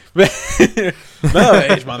 aussi. Mais. Non,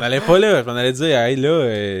 mais je m'en allais pas là. Je m'en allais dire, hey,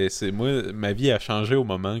 là, c'est moi, ma vie a changé au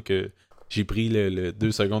moment que j'ai pris le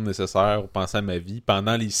 2 secondes nécessaires pour penser à ma vie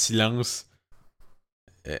pendant les silences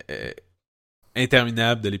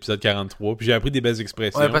interminables de l'épisode 43. Puis j'ai appris des belles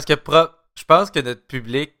expressions. Ouais, parce que je pense que notre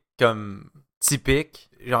public, comme typique,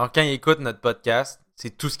 genre quand ils écoutent notre podcast,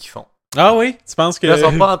 c'est tout ce qu'ils font. Ah oui? Tu penses que. Là, ils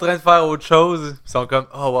sont pas en train de faire autre chose. Ils sont comme,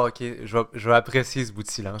 oh, wow, ok, je vais apprécier ce bout de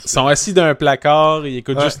silence. Ils sont assis dans un placard, ils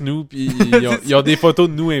écoutent Ouais. juste nous, puis ils ont des photos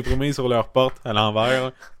de nous imprimées sur leur porte à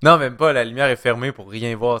l'envers. Non, même pas, la lumière est fermée pour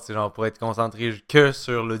rien voir, c'est genre pour être concentré que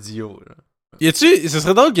sur l'audio. Là. Ce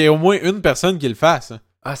serait drôle qu'il y ait au moins une personne qui le fasse.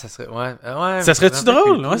 Ah, ça serait. Ouais. Ça serait-tu mais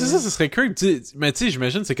drôle? creepy, Ouais, c'est ça, ça serait creepy. Mais tu sais,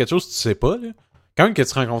 j'imagine que c'est quelque chose que tu sais pas, là. Quand même que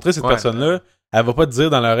tu rencontrais cette Ouais. personne-là, elle va pas te dire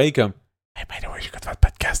dans l'oreille comme hey, by the way, j'écoute votre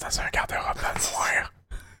podcast dans un garde-robe dans le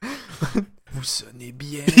noir. Vous sonnez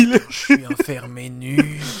bien quand je suis enfermé nu.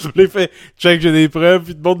 Là, il fait check, j'ai des preuves,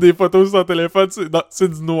 puis il te montre des photos sur son téléphone, c'est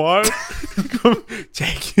du noir. Comme,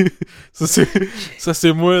 check. Ça,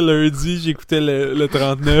 c'est moi lundi, j'écoutais le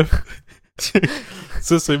 39.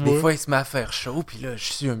 Ça, c'est Des moi. fois, il se met à faire chaud, puis là, je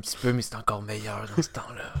suis un petit peu, mais c'est encore meilleur dans ce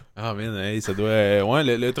temps-là. Ah, man, hey, ça doit. Ouais,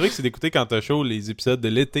 le truc, c'est d'écouter quand t'as chaud les épisodes de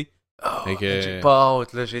l'été. Oh, Fait que- j'ai pas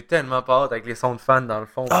hâte, là. J'ai tellement pas hâte avec les sons de fans dans le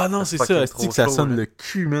fond. Ah non, c'est ça, c'est que ça sonne le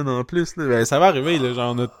cul, man, en plus, là. Ben, ça va arriver, là,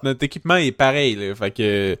 genre, notre équipement est pareil, là, fait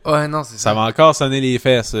que... Ouais, non, c'est Ça ça. va encore sonner les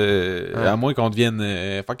fesses, Ouais. à moins qu'on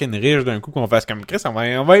devienne fucking riche d'un coup, qu'on fasse comme Chris, on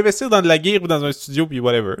va investir dans de la gear ou dans un studio, puis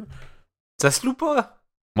whatever. Ça se loue pas.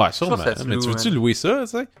 Ouais, sûrement, que ça se mais tu loue, veux-tu man. louer ça, tu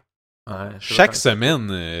sais? Ouais, je sais Chaque pas.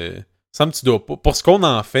 semaine, semble que tu dois pas... Pour ce qu'on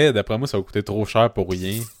en fait, d'après moi, ça va coûter trop cher pour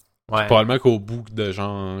rien. Ouais. Probablement qu'au bout de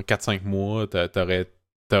genre 4-5 mois,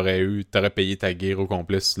 t'aurais payé ta gear au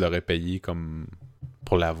complet si tu l'aurais payé comme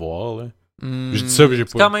pour l'avoir, là. Je dis ça, mais j'ai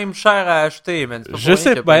C'est pas... quand même cher à acheter, man. C'est pas Je pour rien sais,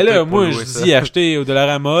 qu'il y a ben pas de là, trucs pour moi, louer je ça. dis acheter au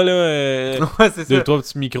Dollarama, là, Ouais, c'est ça. 2-3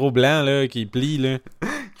 petits micros blancs, là, qui plient, là.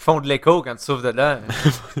 Ils font de l'écho quand tu souffles dedans.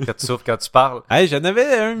 Quand tu souffles, quand tu parles. Hey, j'en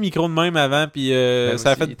avais un micro de même avant, puis Ben ça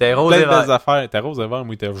a aussi, fait il était rose plein et de belles vert. affaires. T'es rose et vert, moi,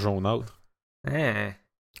 il était jaunâtre. Hein.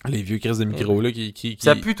 Les vieux crises de micros, là, qui...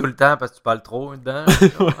 Ça pue tout le temps parce que tu parles trop dedans.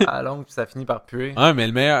 À la longue, puis ça finit par puer. Ouais, mais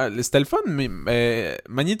le meilleur... C'était le fun, mais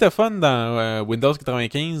magnétophone dans Windows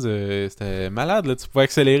 95, c'était malade, là. Tu pouvais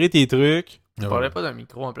accélérer tes trucs. Tu parlais pas d'un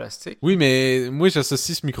micro en plastique. Oui, mais moi,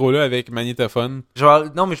 j'associe ce micro-là avec magnétophone. Genre,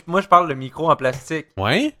 non, mais moi, je parle de micro en plastique.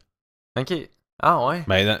 Ouais? Ok. Ah, ouais.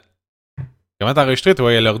 Ben, comment t'enregistrais, toi,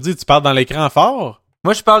 à l'ordi? Tu parles dans l'écran fort?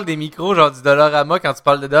 Moi, je parle des micros, genre du Dollarama. Quand tu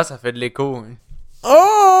parles dedans, ça fait de l'écho.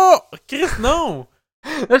 Oh! Chris, non!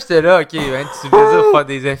 Là, j'étais là, ok, ben, tu faisais ça pour faire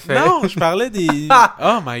des effets. Non, je parlais des...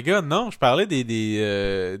 Oh my god, non, je parlais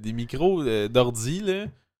des micros d'ordi, là.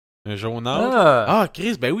 Un jaunâtre. Ah. Ah,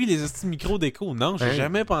 Chris, ben oui, les petits micros d'écho. Non, j'ai Hein?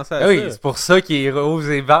 jamais pensé à Ah oui, ça. c'est pour ça qu'il est rose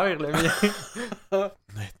et vert, le mien.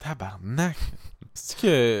 Mais tabarnak. C'est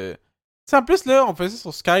que... Tu sais, en plus, là, on faisait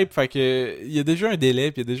sur Skype, fait que... Il y a déjà un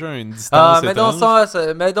délai, puis il y a déjà une distance Ah, mais donc étrange.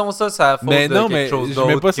 ça, c'est à faute Mais de non, quelque mais chose je d'autre.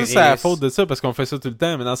 mets pas ça, Chris. c'est à la faute de ça, parce qu'on fait ça tout le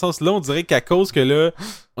temps. Mais dans le sens, là, on dirait qu'à cause que là,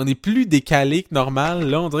 on est plus décalé que normal,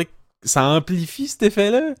 là, on dirait que ça amplifie cet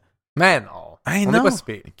effet-là. Mais non. Hey, On non. est pas si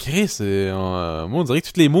pire. Chris, moi, on dirait que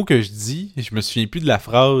tous les mots que je dis, je me souviens plus de la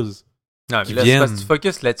phrase. Non, Qui mais là, c'est parce viennent. que tu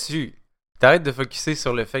focuses là-dessus. T'arrêtes de focuser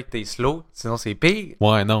sur le fait que t'es slow, sinon c'est pire.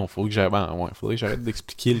 Ouais, non, faudrait que j'arrête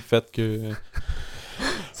d'expliquer le fait que...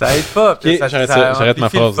 Ça aide pas. puis Ok, ça, j'arrête ma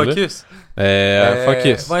amplifie le phrase, là. focus.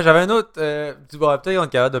 Focus. Moi, j'avais un autre. Peut-être qu'on est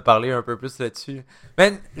capable de parler un peu plus là-dessus.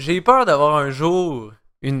 Man, j'ai peur d'avoir un jour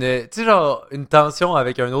tu sais, genre, une tension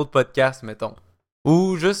avec un autre podcast, mettons.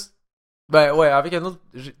 Ou juste. Ben ouais, avec un autre.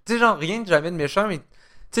 Tu sais, genre, rien de jamais de méchant, mais.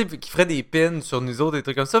 Tu sais, qui ferait des pins sur nous autres, des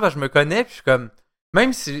trucs comme ça. Parce que je me connais, puis je suis comme.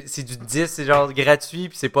 Même si c'est du 10, c'est genre gratuit,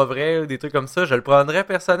 puis c'est pas vrai, ou des trucs comme ça, je le prendrais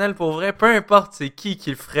personnel pour vrai, peu importe c'est qui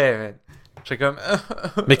le ferait, man. J'étais comme.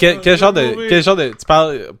 Mais quel genre de... Tu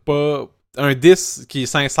parles pas... Un 10 qui est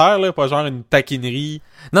sincère, là, pas genre une taquinerie.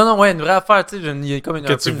 Non, non, ouais, une vraie affaire, tu sais, il y a comme une,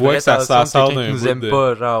 Que un tu peu une vois vraie que ça tension de sort quelqu'un d'un qui nous bout aime de-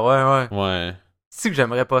 pas, genre, ouais. Ouais. Tu sais que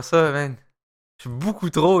j'aimerais pas ça, man. Je suis beaucoup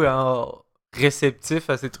trop genre, réceptif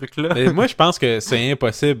à ces trucs-là. Mais moi, je pense que c'est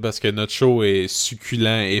impossible parce que notre show est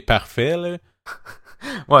succulent et parfait, là.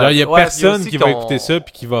 Ouais, Genre, il y a ouais, personne aussi qui va qu'on- écouter ça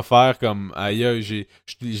puis qui va faire comme aïe, je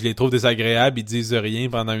les trouve désagréables, ils disent rien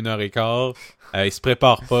pendant 1h15, ils se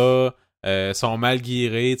préparent pas, sont mal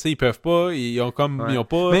guirés, tu sais, ils peuvent pas, ils ont comme Ouais. ils ont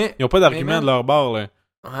pas Mais- ils ont pas d'argument mais de leur bord là.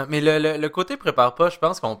 Ouais, mais le côté prépare pas, je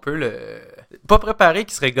pense qu'on peut le. Pas préparé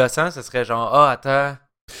qui serait gossant, ce serait genre, ah, attends.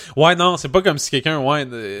 Ouais, non, c'est pas comme si quelqu'un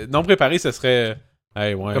non préparé, ce serait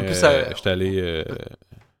hey, ouais, Comme plus ça- j'étais allé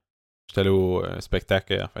au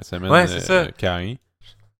spectacle en fin de semaine Ouais, c'est ça. Caïn.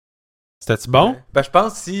 C'était-tu bon? Ben, je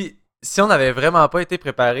pense que si on avait vraiment pas été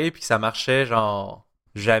préparé puis que ça marchait, genre,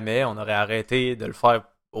 jamais, on aurait arrêté de le faire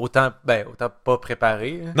autant pas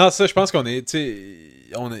préparé. Hein. Non, ça, je pense qu'on est, tu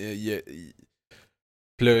sais,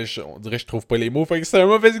 puis là, on dirait que je trouve pas les mots, fait que c'est un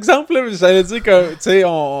mauvais exemple, là, mais j'allais dire que, tu sais,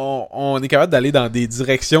 on est capable d'aller dans des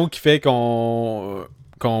directions qui fait qu'on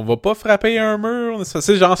va pas frapper un mur,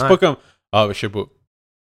 c'est genre, c'est Ouais. pas comme, ah, ben, je sais pas.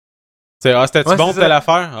 Tu sais, ah, c'était-tu Ouais, bon c'est telle ça.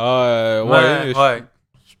 affaire? Ah, ouais. Ouais.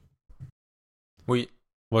 Oui.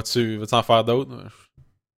 Vas-tu en faire d'autres?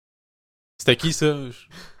 C'était qui, ça?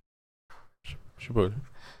 Je sais pas, là.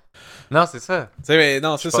 Non, c'est ça. Tu sais, mais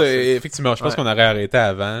non, c'est pense ça, que- effectivement, je pense Ouais. qu'on aurait arrêté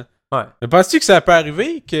avant. Ouais. Mais penses-tu que ça peut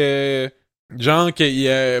arriver que genre qu'il y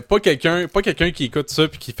a pas quelqu'un qui écoute ça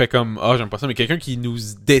puis qui fait comme ah j'aime pas ça mais quelqu'un qui nous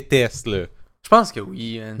déteste là. Je pense que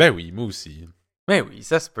oui. Man. Ben oui, moi aussi. Ben oui,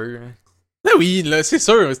 ça se peut. Hein. Ben oui, là, c'est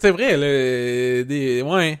sûr, c'était vrai là,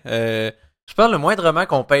 Je parle le moindrement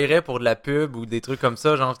qu'on paierait pour de la pub ou des trucs comme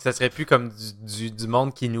ça, genre que ça serait plus comme du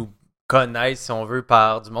monde qui nous connaissent, si on veut,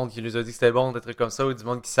 par du monde qui nous a dit que c'était bon, des trucs comme ça, ou du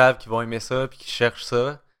monde qui savent qu'ils vont aimer ça puis qui cherchent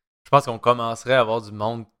ça. Je pense qu'on commencerait à avoir du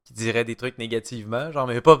monde qui dirait des trucs négativement, genre,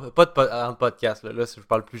 mais pas en podcast, là, je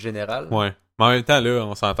parle plus général. ouais. Mais en même temps là,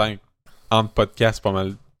 on s'entend que entre podcasts pas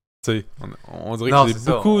mal Tu sais, on dirait Non, que c'est c'est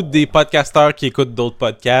ça, beaucoup des podcasteurs qui écoutent d'autres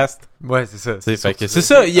podcasts. Ouais, c'est ça. C'est fait que c'est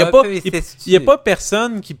ça. ça, il y a pas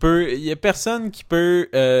personne personne qui peut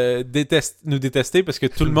nous détester parce que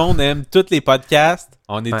tout le monde aime tous les podcasts.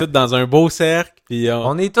 On est tous dans un beau cercle puis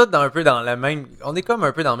On est tous un peu dans la même... On est comme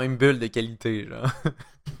un peu dans la même bulle de qualité, genre.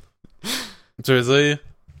 tu veux dire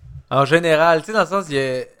En général, tu sais, dans le sens, il y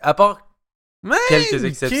a... À part quelques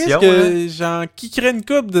exceptions... genre qui crée une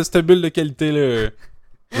coupe de cette bulle de qualité là.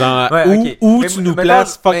 Genre Ouais, ok. où Mais tu nous mettons,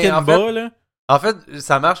 places mais fucking en fait- bas là. En fait,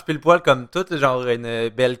 ça marche pile poil comme tout, genre une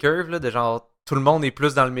belle curve, là, de genre tout le monde est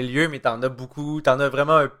plus dans le milieu, mais t'en as beaucoup, t'en as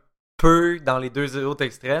vraiment un peu dans les deux autres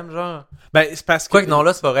extrêmes, genre. Ben c'est parce que Quoique non,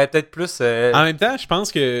 là, ça aurait peut-être plus. en même temps, je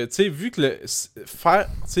pense que tu sais vu que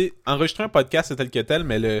enregistrer un podcast c'est tel que tel,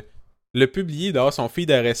 mais le publier d'avoir son feed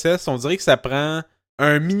RSS, on dirait que ça prend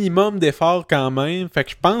un minimum d'effort quand même. Fait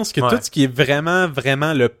que je pense que Ouais. tout ce qui est vraiment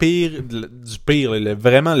le pire du pire,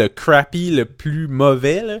 vraiment le crappy, le plus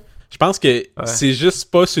mauvais là, je pense que c'est juste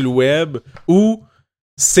pas sur le web ou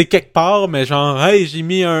c'est quelque part, mais genre, hey, j'ai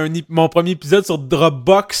mis mon premier épisode sur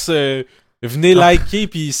Dropbox, venez liker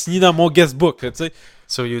puis signer dans mon guestbook, tu sais.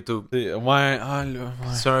 Sur YouTube. Ouais.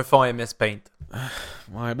 Sur un fond MS Paint.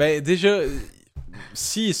 Ouais, ben déjà,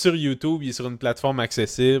 s'il est sur YouTube, il est sur une plateforme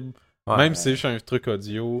accessible, Ouais, même si c'est juste un truc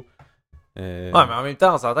audio. Ouais, mais en même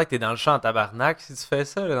temps, on s'entend que t'es dans le champ en tabarnak si tu fais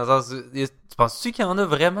ça. Là, dans le sens, tu penses-tu qu'il y en a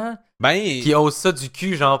vraiment Ben, qui osent ça du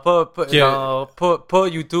cul, genre pas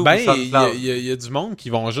YouTube ben, ou SoundCloud? il y a du monde qui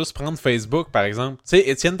vont juste prendre Facebook, par exemple. Tu sais,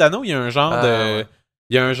 Étienne Dano, il y a un genre Ouais.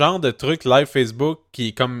 il y a un genre de truc live Facebook qui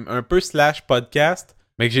est comme un peu / podcast,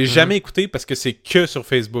 mais que j'ai jamais écouté parce que c'est que sur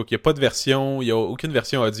Facebook. Il y a pas de version, il y a aucune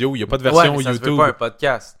version audio, il y a pas de version mais ça se YouTube. veut pas un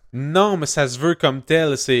podcast. Non, mais ça se veut comme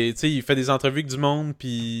tel. C'est, tu sais, il fait des entrevues avec du monde,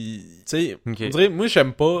 puis, tu sais, Ok. on dirait, moi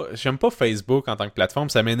j'aime pas Facebook en tant que plateforme.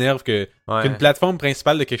 Ça m'énerve qu'une plateforme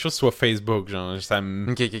principale de quelque chose soit Facebook, genre, ça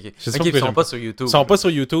me. Ok. C'est ça Ok, que ils sont j'aime pas sur YouTube. Ils sont pas sur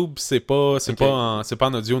YouTube, c'est pas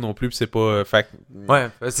en audio non plus, puis c'est pas. Ouais,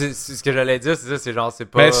 c'est ce que j'allais dire, c'est ça, c'est genre, c'est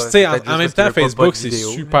pas. Ben, tu sais, en peut-être juste même parce qu'il y temps, a pas Facebook de c'est vidéo,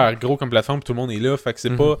 super gros comme plateforme, tout le monde est là, fait que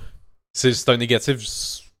c'est pas. C'est un négatif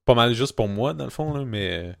pas mal juste pour moi, dans le fond, là,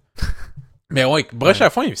 mais. Mais ouais, broche à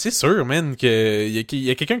foin, c'est sûr, man, qu'il y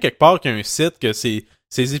a quelqu'un quelque part qui a un site que ces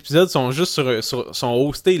épisodes sont juste sont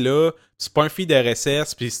hostés là, c'est pas un feed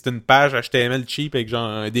RSS, puis c'est une page HTML cheap avec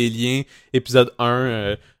genre des liens, épisode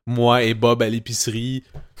 1, moi et Bob à l'épicerie,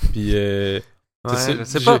 puis Ouais, je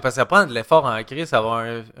sais pas, parce que ça prend de l'effort en crise, avoir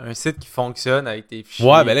un site qui fonctionne avec tes fichiers.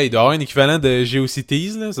 Ouais, ben là, il doit y avoir un équivalent de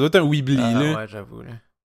GeoCities, là, ça doit être un Weebly, là. Ouais, j'avoue, là.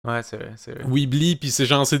 Ouais, c'est vrai. Weebly, puis c'est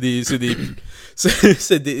genre, c'est des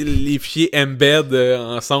les fichiers embed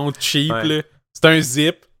en son cheap, Ouais. là. C'est un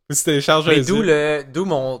zip. Si tu télécharges un Mais zip. d'où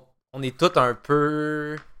on est tous un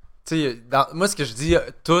peu. Tu sais, moi, ce que je dis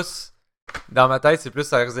tous, dans ma tête, c'est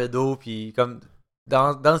plus RZO, puis comme.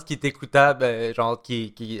 Dans ce qui est écoutable, genre, que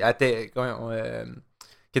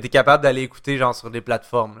t'es capable d'aller écouter, genre, sur des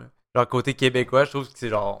plateformes, là. Genre, côté québécois, je trouve que c'est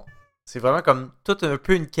genre. C'est vraiment comme tout un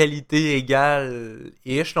peu une qualité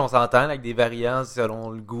égale-ish, là, on s'entend, là, avec des variantes selon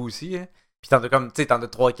le goût aussi. Hein. Puis t'en as comme, tu sais, t'en as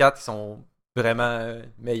 3-4 qui sont vraiment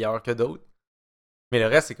meilleurs que d'autres. Mais le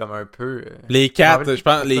reste, c'est comme un peu. Les 4, je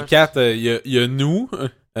pense, les 4, il y a nous.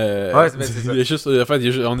 Ouais, c'est ça. Il y a juste, en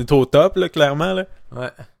fait, on est au top, là, clairement, là. Ouais.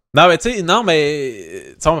 Non, mais tu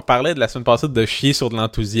sais, on parlait de la semaine passée de chier sur de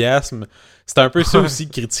l'enthousiasme. C'est un peu ça aussi,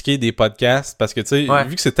 de critiquer des podcasts, parce que, tu sais,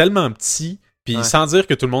 vu que c'est tellement petit, puis sans dire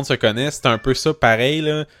que tout le monde se connaît, c'est un peu ça pareil,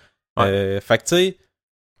 là. Fait que, tu sais,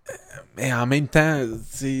 mais en même temps,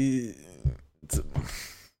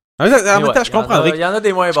 en même temps, je comprendrais. Il y en a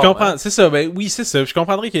des moins bons. Je comprends, hein. c'est ça, ben oui, c'est ça. Je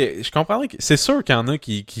comprendrais que c'est sûr qu'il y en a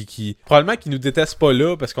qui probablement qui nous détestent pas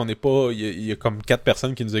là parce qu'on n'est pas, il y a comme 4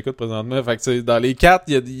 personnes qui nous écoutent présentement. Fait que tu sais, dans les 4,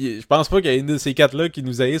 je pense pas qu'il y ait une de ces 4 là qui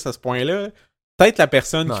nous haïssent à ce point-là. Peut-être la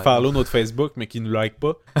personne qui follow notre Facebook mais qui nous like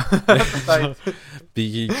pas.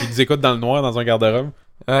 Puis qui nous écoute dans le noir dans un garde-robe.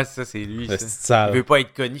 Ah, ça, c'est lui. C'est Ça. sale. Il veut pas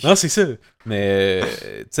être connu. Non, c'est ça. Mais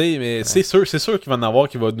tu sais, c'est sûr qu'il va en avoir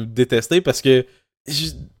qui va nous détester parce que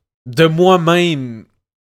de moi-même,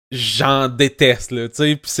 j'en déteste, là, tu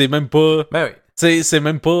sais, pis c'est même pas... Ben oui. Tu sais, c'est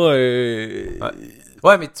même pas...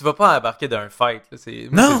 Ouais, mais tu vas pas embarquer d'un fight, là.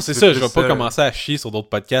 Non, c'est ça, je vais pas commencer à chier sur d'autres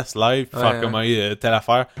podcasts live, faire comme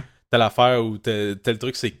telle affaire ou tel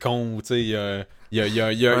truc, c'est con, tu sais, il y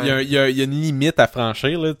a une limite à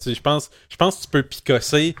franchir, là, tu sais, je pense que tu peux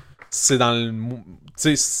picosser, c'est dans le... Tu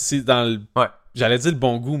sais, c'est dans le... Ouais. J'allais dire le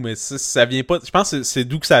bon goût, mais ça vient pas. Je pense que c'est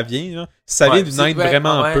d'où que ça vient. Là. Si ça vient d'une aide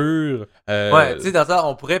vraiment pure. Ouais, tu sais, dans ça,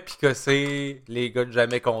 on pourrait picosser les gars de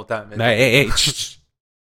jamais contents. Mais hey,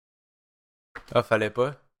 Ah, fallait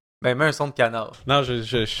pas. Ben, mets un son de canard. Non,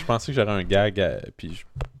 je pensais que j'aurais un gag, puis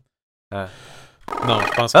Ah. Non,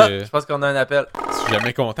 je pense Ah, que je pense qu'on a un appel. je suis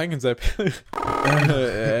jamais content qu'ils nous appellent.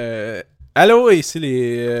 Allô, ici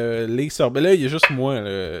les sorbets. Là, il y a juste moi.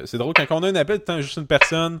 Là. C'est drôle, quand on a un appel, tout le temps, juste une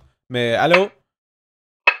personne. Mais allô?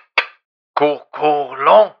 Cours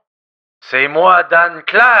long. C'est moi, Dan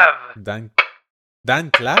Clave.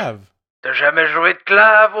 Dan Clave? T'as jamais joué de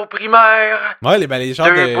clave au primaire? Ouais, les genres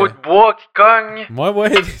Deux bouts de bois qui cognent.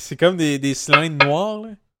 Ouais, c'est comme des cylindres noirs, là.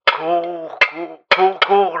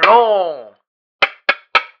 Cours long.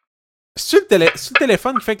 C'est-tu le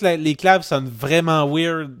téléphone qui fait que les claves sonnent vraiment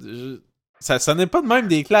weird? Ça sonnait pas de même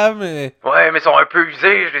des claves, mais... Ouais, mais ils sont un peu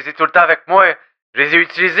usés, je les ai tout le temps avec moi. Je les ai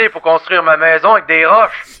utilisés pour construire ma maison avec des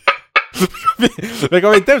roches. Mais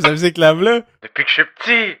combien de temps vous avez ces claves-là? Depuis que je suis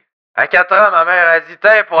petit. À 4 ans, ma mère a dit «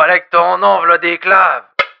 T'es pour aller avec ton nom, v'là des claves. »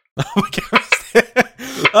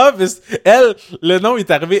 Ah, mais elle, le nom est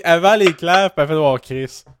arrivé avant les claves, pis elle a fait voir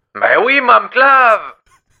Chris. Ben oui, Mme Clave.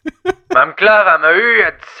 Mme Clave, elle m'a eu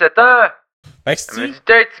à 17 ans. Fait que Elle m'a c'est-tu... dit «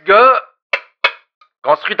 T'es, petit gars,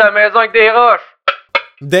 construis ta maison avec des roches. »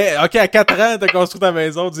 Ok, à 4 ans, t'as construit ta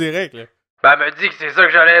maison direct, là. Ben, elle m'a dit que c'est ça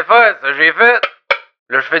que j'allais faire, ça j'ai fait.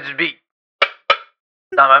 Là, je fais du beat.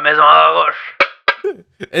 Dans ma maison en roche.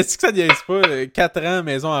 Est-ce que ça niaise pas, 4 ans,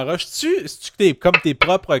 maison en roche? C'est-tu que t'es comme tes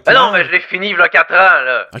propres claves? Ben non, mais je l'ai fini, v'là 4 ans,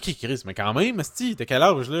 là. Ok, Chris, mais quand même, esti, t'as quel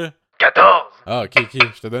âge, là? 14. Ah, ok,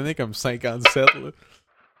 je te donnais comme 57, là.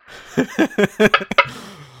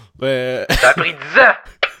 Ça a pris 10 ans.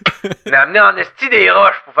 Il a amené en esti des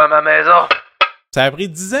roches pour faire ma maison. Ça a pris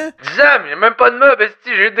 10 ans? 10 ans, mais j'ai même pas de meubles,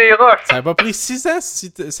 esti, j'ai eu des roches. Ça a pas pris 6 ans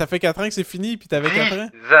si ça fait 4 ans que c'est fini pis t'avais 4 ans?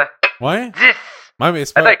 10 ans. Ouais? 10. Ouais, mais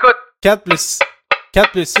c'est Attends, pas... écoute. 4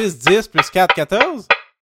 plus 6, 10 plus 4, 14?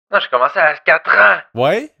 Non, j'ai commencé à 4 ans.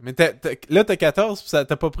 Ouais? Mais là, t'as 14 pis ça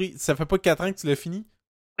t'a pas pris... Ça fait pas 4 ans que tu l'as fini?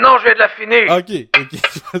 Non, je viens de la finir. Ok.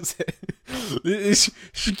 Je pensais... Je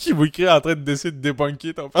suis qui, vous écrire en train de décider de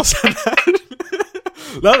débunker ton personnage?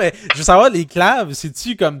 Non, mais je veux savoir, les claves,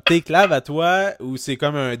 c'est-tu comme tes claves à toi ou c'est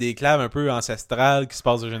comme des claves un peu ancestrales qui se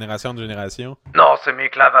passent de génération en génération? Non, c'est mes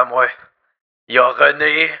claves à moi. Il y a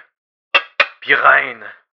René, puis Reine.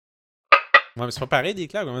 Ouais, mais c'est pas pareil des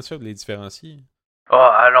claves, comment tu fais de les différencier?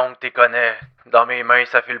 Ah, à longue, t'es connais. Dans mes mains,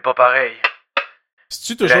 ça file pas pareil.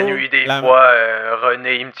 C'est-tu toujours... La nuit, des fois,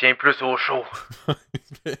 René, il me tient plus au chaud.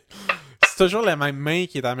 C'est toujours la même main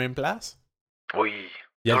qui est à la même place? Oui.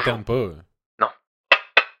 Il alterne pas. Non.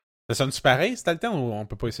 Ça sonne-tu pareil, c'est alterne ou on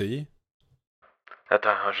peut pas essayer? Attends,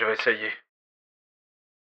 je vais essayer.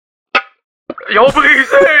 Ils ont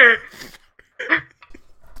brisé!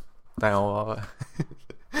 Attends, on va voir.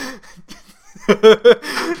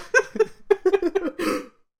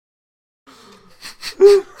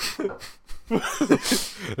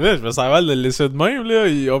 Là, je me sens mal de le laisser de même, là.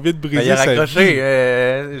 On vient de briser il a sa raccroché.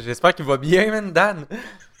 vie. J'espère qu'il va bien, man, Dan.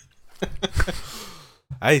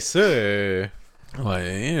 Hey, ça, ouais,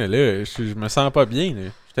 là, je me sens pas bien,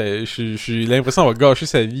 là. J'ai l'impression qu'on va gâcher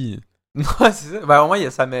sa vie. Non, c'est ça. Ben, au moins, il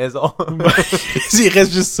a sa maison. Il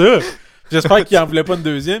reste juste ça. J'espère qu'il en voulait pas une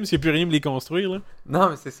deuxième, parce qu'il n'y a plus rien pour les construire, là. Non,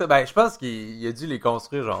 mais c'est ça. Ben, je pense qu'il a dû les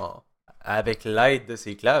construire, genre, avec l'aide de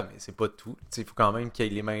ses claves, mais c'est pas tout. Tu sais, il faut quand même qu'il ait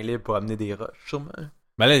les mains libres pour amener des roches, sûrement.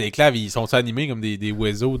 Ben là, les claves, ils sont animés comme des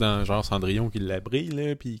oiseaux dans genre Cendrillon qui l'abrit,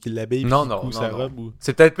 là, pis qui l'habille, pis qui coud sa robe, ou...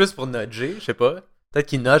 C'est peut-être plus pour nudger, je sais pas. Peut-être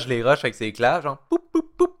qu'il nudge les roches avec ses claves, genre, poup,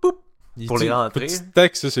 poup, poup, poup, pour les rentrer. Petit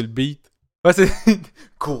texte, ça, c'est le beat. Ouais, c'est...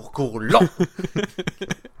 cours long!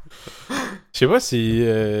 Je sais pas si...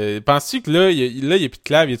 penses-tu que là, il y a plus de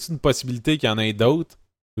claves, y a-t-il une possibilité qu'il y en ait d'autres?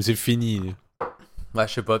 Ou c'est fini, là? Ouais,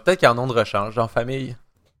 je sais pas. Peut-être qu'il y en a de rechange dans la famille.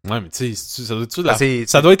 Ouais, mais tu sais,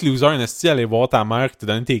 ça doit être loser, un esti, aller voir ta mère qui t'a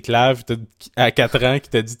donné tes claves à 4 ans, qui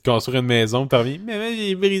t'a dit de construire une maison, pis t'as reviens, mais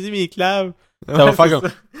j'ai brisé mes claves. Ça va faire comme...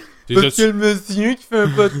 Parce que le monsieur qui fait un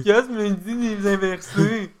podcast me dit de les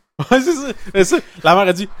inverser. Ouais, c'est ça. La mère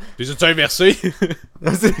a dit, les as-tu inversés?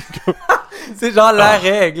 C'est genre la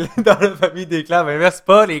règle dans la famille des claves. Inverse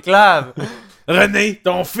pas les claves. René,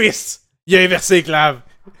 ton fils, il a inversé les claves.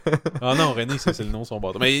 Ah non, René, ça c'est le nom de son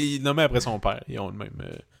bâton. Mais il nommait après son père. Ils ont le même.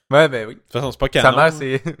 Ouais, ben oui. De toute façon, c'est pas canon. Sa mère,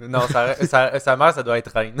 c'est. Non, sa mère, ça doit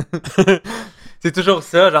être Reine. C'est toujours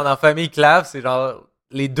ça, genre dans la famille clave, c'est genre.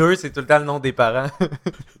 Les deux, c'est tout le temps le nom des parents.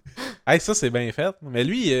 Hey, ça c'est bien fait. Mais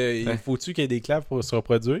lui, il faut-tu qu'il y ait des claves pour se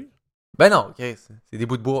reproduire? Ben non, Chris, c'est des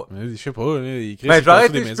bouts de bois. Je sais pas, là, Ben je vais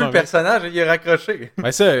arrêter, je peux le personnage, il est raccroché.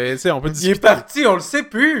 Ben ça, tu sais, on peut discuter. Il est parti, on le sait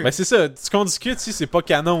plus. Ben c'est ça, ce qu'on discute ici, c'est pas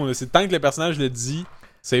canon, là. C'est tant que le personnage le dit,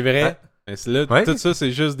 c'est vrai. Ouais. Mais là, Ouais. tout ça,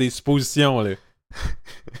 c'est juste des suppositions, là.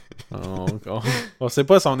 On sait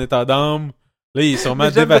pas son état d'âme, Là, il est sûrement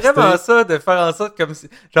Mais j'aime dévasté. vraiment ça, de faire en sorte comme si...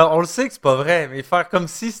 Genre, on le sait que c'est pas vrai, mais faire comme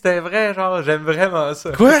si c'était vrai, genre, j'aime vraiment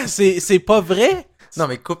ça. Quoi? C'est pas vrai? Non,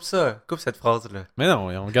 mais coupe ça. Coupe cette phrase-là. Mais non,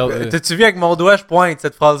 on garde... T'as-tu vu avec mon doigt, je pointe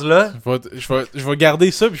cette phrase-là? Je vais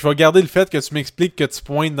garder ça, puis je vais garder le fait que tu m'expliques que tu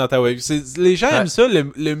pointes dans ta web. Les gens aiment ça,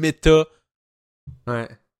 le méta. Ouais.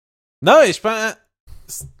 Non, mais je pense...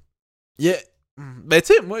 Ben,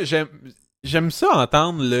 tu sais, moi, j'aime ça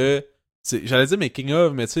entendre j'allais dire making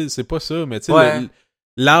of, mais tu sais, c'est pas ça. Mais tu sais,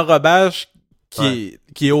 l'enrobage qui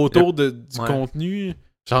est autour du contenu,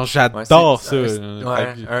 genre, j'adore ça.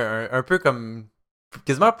 Un peu comme...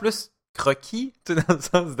 Quasiment plus croquis, tu sais, dans le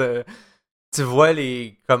sens de... Tu vois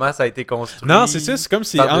comment ça a été construit. Non, c'est ça, c'est comme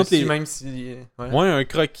si entre les... même si... Ouais, un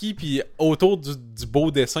croquis, puis autour du beau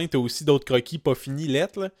dessin, t'as aussi d'autres croquis pas finis,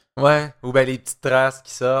 lettres, là. Ouais, ou ben les petites traces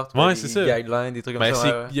qui sortent, ouais, c'est ça. Les guidelines, des trucs comme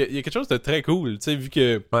ça. Il y a quelque chose de très cool, tu sais, vu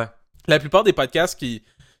que ouais. La plupart des podcasts qui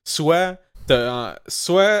soit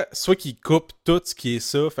qui coupent tout ce qui est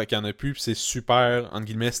ça, fait qu'il y en a plus, pis c'est super, entre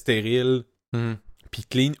guillemets, stérile, pis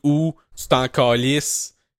clean, ou tu t'en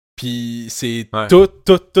calisses, pis c'est tout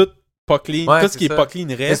pas clean, tout ce qui est pas clean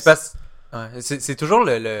reste. C'est toujours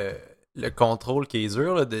le contrôle qui est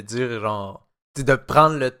dur, là, de dire genre... de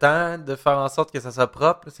prendre le temps de faire en sorte que ça soit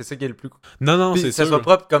propre, c'est ça qui est le plus cool. Non, c'est ça. Que ça soit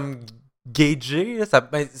propre comme gagé, là,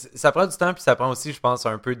 ça prend du temps, puis ça prend aussi, je pense,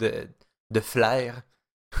 un peu de flair.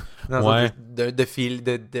 Ouais. De fil,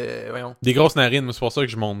 voyons. Des grosses narines, c'est pour ça que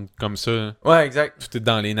je monte comme ça. Ouais, exact. Tout est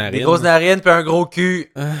dans les narines. Des grosses narines, puis un gros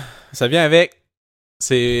cul. Ça vient avec.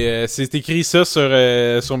 C'est écrit ça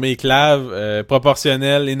sur mes claves,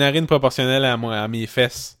 proportionnel, les narines proportionnelles à mes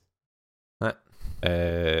fesses.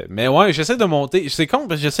 Mais ouais, j'essaie de monter. C'est con,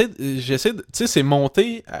 parce que j'essaie de. Tu sais, c'est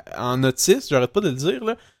monter en autiste, j'arrête pas de le dire,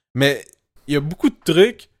 là. Mais il y a beaucoup de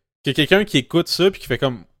trucs que quelqu'un qui écoute ça, puis qui fait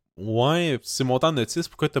comme. Ouais, c'est monté en autiste,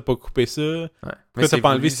 pourquoi t'as pas coupé ça? Ouais. Pourquoi t'as pas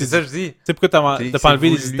enlevé c'est ça, je dis. Tu sais, pourquoi t'as pas enlevé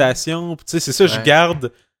les hésitations? Tu sais, c'est ça, je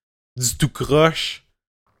garde du tout croche.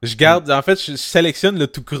 Je garde, en fait, je sélectionne le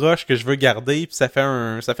tout croche que je veux garder, puis ça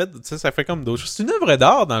fait comme d'autres choses. C'est une œuvre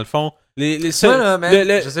d'art, dans le fond. Je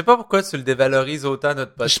sais pas pourquoi tu le dévalorises autant,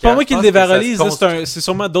 notre podcast. C'est pas moi qui le dévalorise, c'est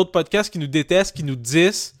sûrement d'autres podcasts qui nous détestent, qui nous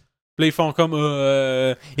disent. Puis là, ils font comme...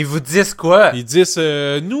 Ils vous disent quoi? Ils disent,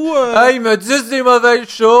 nous... Ah, ils me disent des mauvaises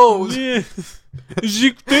choses! J'ai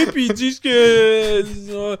écouté, puis ils disent que...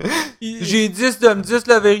 J'ai dit de me dire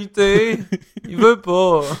la vérité. Il veut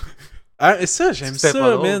pas. Ah, et ça, j'aime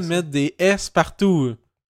ça, man, mettre des S partout.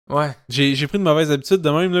 Ouais. J'ai pris une mauvaise habitude de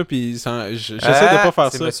même, là, pis j'essaie de pas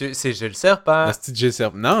faire ça. C'est Gilles Serpent. C'est Gilles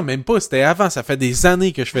Serpent. Non, même pas, c'était avant, ça fait des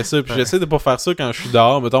années que je fais ça, pis j'essaie de pas faire ça quand je suis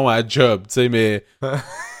dehors, mettons, à la job, tu sais, mais...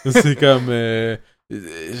 c'est comme...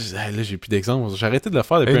 Là, j'ai plus d'exemple, j'ai arrêté de le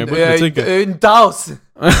faire depuis un bout. Une tasse!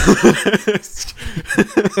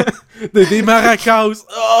 Des maracas!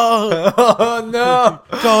 Oh non!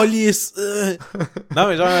 Calice! Non,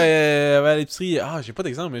 mais genre, à l'épicerie, j'ai pas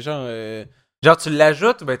d'exemple, mais genre... Genre, tu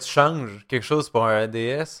l'ajoutes ou ben tu changes quelque chose pour un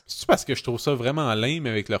DS? C'est-tu parce que je trouve ça vraiment lame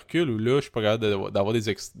avec le recul ou là, je suis pas capable d'avoir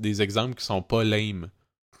des exemples qui sont pas lame?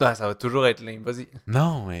 Ah, ça va toujours être lame, vas-y.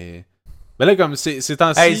 Non, mais... Ben là, comme c'est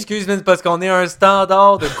temps-ci... Hey, excuse-moi, parce qu'on est un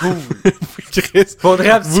standard de cool. Faudrait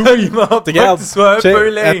absolument pas que tu sois un peu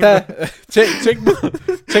lame. Attends,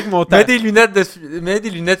 check mon tableau. Mets des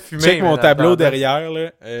lunettes fumées. Check mon tableau derrière,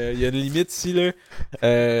 là. Il y a une limite ici, là.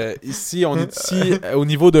 Ici, on est ici au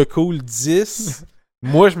niveau de cool 10.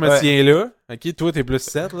 Moi, je me tiens là. Ok, toi, t'es plus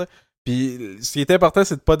 7, là. Puis, ce qui est important,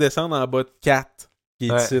 c'est de pas descendre en bas de 4, qui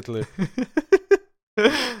est ici, là.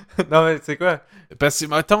 Non, mais c'est quoi? Parce que,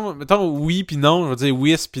 mettons oui pis non, je veux dire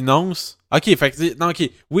oui pis non. Ok, fait que, non, ok.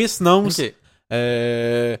 Oui, non. Okay.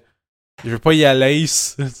 Je veux pas y aller, tu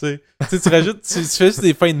sais. Tu rajoutes, tu fais juste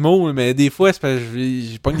des fins de mots, mais des fois, c'est parce que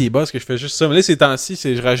j'ai pas des boss que je fais juste ça. Mais là, ces temps-ci,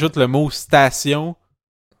 je rajoute le mot station.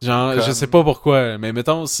 Genre, je sais pas pourquoi, mais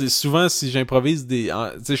mettons, c'est souvent si j'improvise tu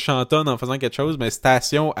sais, je chantonne en faisant quelque chose, mais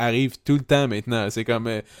station arrive tout le temps maintenant. C'est comme,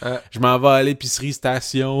 je m'en vais à l'épicerie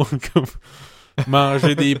station, comme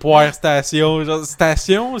manger des poires station. Genre,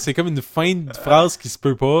 station, c'est comme une fin de phrase qui se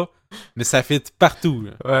peut pas, mais ça fit partout.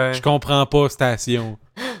 Ouais. Je comprends pas station.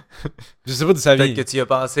 Je sais pas d'où ça vient. Peut-être que tu y as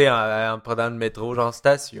pensé en prenant le métro, genre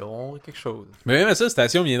station, quelque chose. Mais même ça,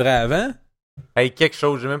 station viendrait avant. Hey, quelque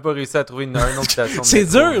chose, j'ai même pas réussi à trouver une autre station de c'est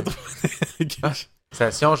métro. dur!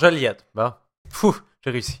 Station Joliette. Bon. Fou,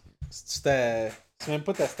 j'ai réussi. C'est même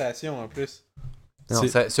pas ta station en plus. Non,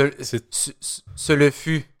 ce le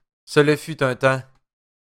fut. Ce le fut un temps.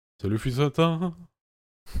 Ce le fut un temps.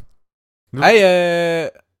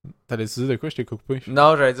 Hey, T'allais dire de quoi? Je t'ai coupé.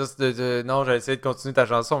 Non, j'allais dire non, j'allais essayer de continuer ta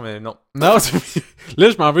chanson, mais non. Non, là,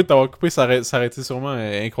 je m'en veux de t'avoir coupé, ça aurait été sûrement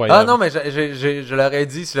incroyable. Ah non, mais je l'aurais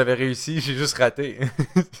dit si j'avais réussi, j'ai juste raté.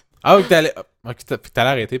 Ah oui, t'allais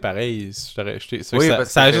arrêter pareil. Oui, ça parce que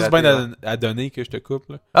ça a j'ai juste raté, bien à donner que je te coupe,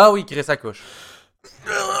 là. Ah oui, Chris, ça couche.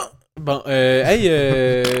 Bon, hey,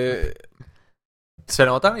 Ça fait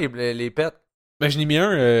longtemps, les pets. ben, je n'ai mis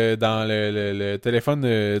un dans le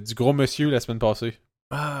téléphone du gros monsieur la semaine passée.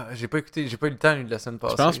 Ah, j'ai pas eu le temps lui, de la semaine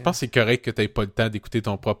passée. Je pense que c'est correct que t'aies pas le temps d'écouter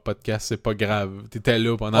ton propre podcast, c'est pas grave. T'étais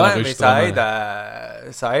là pendant Ouais, mais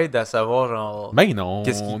l'enregistrement. ça aide à savoir, genre, Ben non,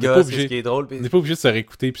 qu'est-ce qui on n'est pas gosse, qu'est-ce obligé. qui est drôle. On n'est pas obligé de se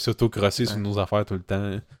réécouter puis s'auto-crosser sur Ouais. nos affaires tout le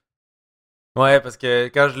temps. Ouais, parce que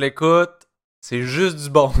quand je l'écoute, c'est juste du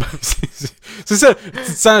bon. C'est ça, tu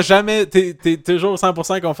te sens jamais, t'es toujours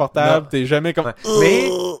 100% confortable, Non. t'es jamais comme... Ouais. Mais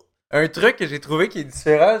un truc que j'ai trouvé qui est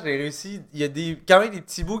différent, j'ai réussi, il y a quand même des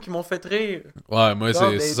petits bouts qui m'ont fait rire. Ouais, moi,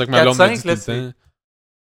 Genre, c'est des ça que ma blonde me dit 4-5, tout là, le temps.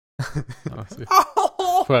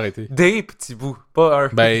 Ah, faut arrêter. Des petits bouts, pas un.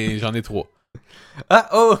 Ben, j'en ai 3. Ah,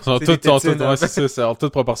 oh! Ils sont c'est tous, des tétines, ouais, hein. c'est ça, c'est tout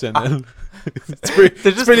proportionnel. tu peux,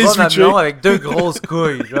 T'as tu juste peux les trois switcher. mamelons avec deux grosses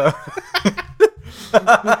couilles, genre.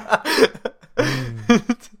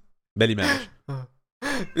 Belle image.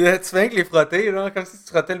 Puis là, tu fais rien que les frotter, genre, comme si tu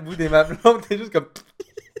frottais le bout des mamelons, t'es juste comme...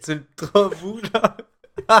 Tu le bout, genre.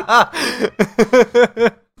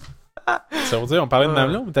 Ça veut dire, on parlait de Ouais.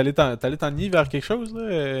 mamelon, mais t'allais t'enligner vers quelque chose,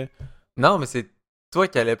 là? Non, mais c'est toi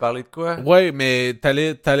qui allais parler de quoi? Ouais, mais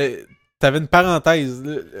t'avais une parenthèse,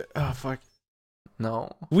 là. Ah, fuck. Non.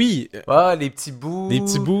 Oui, Ah, les petits bouts. des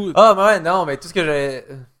petits bouts. Ah, mais ouais, non, mais tout ce que j'allais...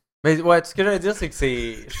 Mais ouais, tout ce que j'allais dire, c'est que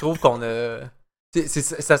Je trouve qu'on a...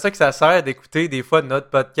 C'est à ça que ça sert d'écouter des fois notre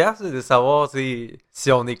podcast, là, de savoir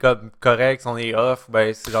si on est comme correct, si on est off,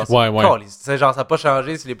 ben c'est genre... Ouais, ouais. C'est genre, ça n'a pas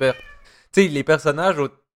changé, si tu sais, les personnages,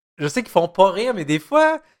 je sais qu'ils font pas rire, mais des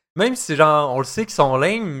fois, même si genre, on le sait qu'ils sont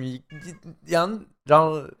lame,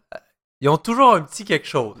 genre... Ils ont toujours un petit quelque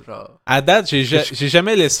chose, genre. À date, j'ai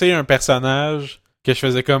jamais laissé un personnage que je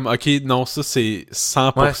faisais comme, ok, non, ça c'est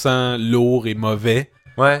 100% lourd et mauvais.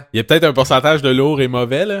 Ouais. Il y a peut-être un pourcentage de lourd et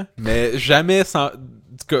mauvais, là, mais jamais,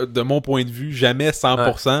 de mon point de vue, jamais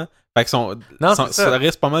 100%. Fait que Non, c'est ça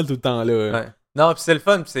reste pas mal tout le temps là. Ouais. Non, pis c'est le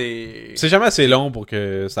fun, pis c'est... C'est jamais assez long pour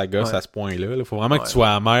que ça gosse Ouais. à ce point-là. Là. Faut vraiment que Ouais. tu sois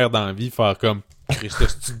amer dans la vie, faire comme,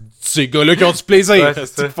 Christ, ces gars-là qui ont du plaisir, Ouais, c'est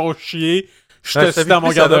ça. ils font chier. Je suis Ouais, assis ça dans fait mon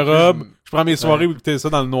plus, ça va garde-robe, plus- je prends mes soirées Ouais. où écouter ça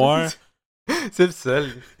dans le noir. C'est le seul.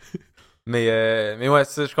 Mais ouais,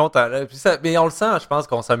 ça, je suis content. Là. Puis mais on le sent, je pense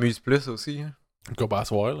qu'on s'amuse plus aussi. Hein. Comme à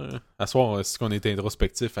soir, là. À soir, c'est qu'on est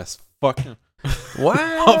introspectif as fuck. Hein. Ouais!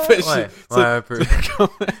 En fait, ouais, c'est- ouais, un peu.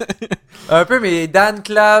 Un peu, mais Dan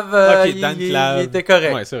Clave, Ok, Dan Clave. il était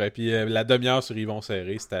correct. Ouais, c'est vrai. Puis la demi-heure sur Yvon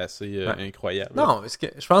Serré, c'était assez Ouais. incroyable. Non, parce que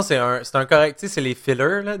je pense que c'est un correct. Tu sais, c'est les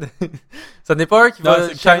fillers, là. Ça n'est pas un qui Non, va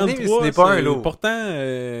c'est shiner, mais ce n'est pas un c'est- lourd. Pourtant,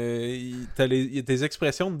 il y a des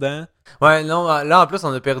expressions dedans. Ouais, non, là, en plus,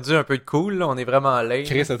 on a perdu un peu de cool, là. On est vraiment lame.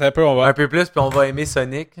 Chris, c'était un peu, on va... Un peu plus, puis on va aimer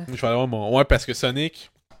Sonic. Je vais aller voir mon... Ouais, parce que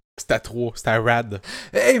Sonic, c'était trop, c'était rad.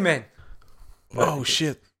 Hey, man! Oh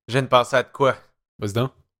shit. Je viens de penser à de quoi? Vas-y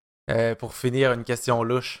donc. Pour finir, une question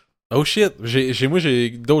louche. Oh shit. Moi, j'ai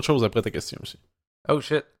d'autres choses après ta question aussi. Oh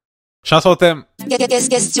shit. Chanson thème.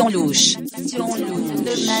 Question louche.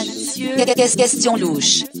 De Mathieu. Question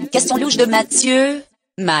louche. Question louche de Mathieu.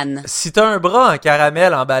 Man. Si t'as un bras en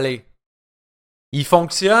caramel emballé, il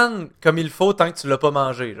fonctionne comme il faut tant que tu l'as pas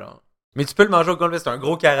mangé, genre. Mais tu peux le manger au complet, c'est un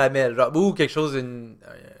gros caramel, genre, ou quelque chose,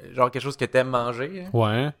 genre quelque chose que t'aimes manger. Hein.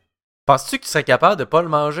 Ouais. Penses-tu que tu serais capable de pas le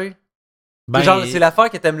manger? Ben, Genre, c'est l'affaire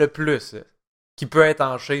que t'aimes le plus, qui peut être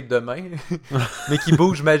en shape demain, mais qui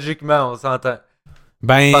bouge magiquement, on s'entend.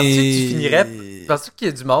 ben... Penses-tu que tu finirais... Penses-tu qu'il y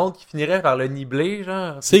a du monde qui finirait par le nibler,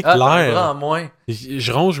 genre? C'est T'as un clair. bras en moins.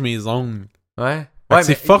 Je ronge mes ongles. Ouais. Fait que Ouais, c'est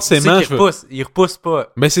mais forcément, tu sais qu'il repousse. Il repousse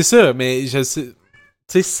pas. Ben c'est ça, mais je sais... Tu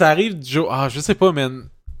sais, si ça arrive du jour... Ah, je sais pas, man.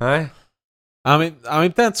 Ouais. En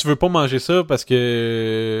même temps, tu veux pas manger ça parce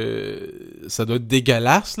que ça doit être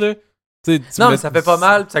dégueulasse, là. Tu sais, Non, mais ça fait pas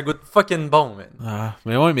mal, pis ça goûte fucking bon, man. Ah,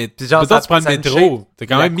 mais ouais, mais Puis genre, mettons, ça- tu prends le ça me métro. shape T'as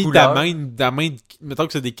quand la même mis couleur. ta main, mettons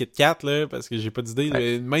que c'est des Kit Kat, là, parce que j'ai pas d'idée,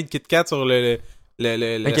 Ouais. une main de Kit Kat sur le la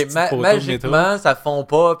Ok, petite photo de métro. magiquement, ça fond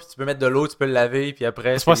pas, puis tu peux mettre de l'eau, tu peux le laver, puis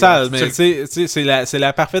après... C'est pas sale, tu mais le- tu sais, c'est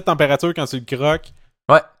la parfaite température quand tu le croques.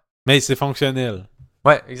 Ouais. Mais c'est fonctionnel.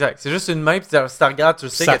 Ouais, exact. C'est juste une main, puis si tu regardes, tu le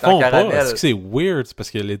sais Ça qu'elle est en fond pas. caramel. Est-ce que c'est weird? C'est parce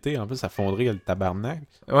que l'été, en plus, ça fondrait le tabarnak.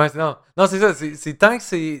 Ouais, non. Non, c'est ça. C'est tant que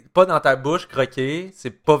c'est pas dans ta bouche croqué, c'est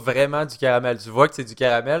pas vraiment du caramel. Tu vois que c'est du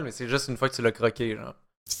caramel, mais c'est juste une fois que tu l'as croqué, genre.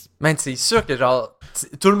 Man, c'est sûr que genre,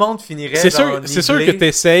 tout le monde finirait C'est genre sûr nivelé. que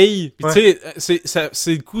t'essayes, pis Ouais. tu sais,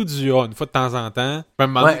 c'est le coup du une fois de temps en temps. Puis à un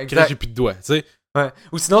moment donné, Ouais, Chris, exact. j'ai plus de doigts, tu sais. Ouais.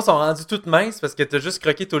 Ou sinon, ils sont rendus toutes minces parce que t'as juste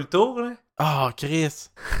croqué tout le tour, là. Ah, Chris.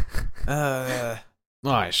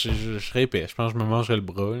 Ouais, je serais épais. Je pense que je me mangerais le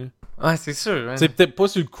bras, là. Ouais, c'est sûr. Man. C'est peut-être pas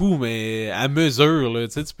sur le coup, mais à mesure, là.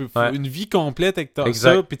 Tu sais, tu peux faire Ouais. une vie complète avec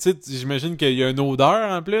Exact. ça. Puis tu sais, j'imagine qu'il y a une odeur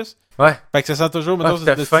en plus. Ouais. Fait que ça sent toujours, mettons, puis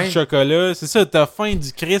t'as ce faim. petit chocolat. C'est ça, t'as faim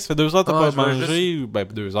du Chris. Ça fait 2 heures que t'as Ah, pas je vais mangé. Ou ben,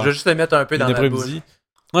 2 heures. Je vais juste le mettre un peu dans Une la bouche. après-midi.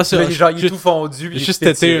 Non, c'est Là, genre, il est tout fondu. puis il est juste tout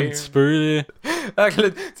tété un étiré. petit peu, là. Ah, que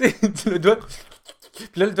tu sais, le doigt. Puis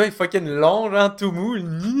là, le doigt est fucking long, genre tout mou.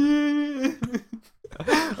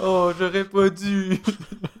 Oh, j'aurais pas dû.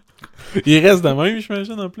 Il reste de même,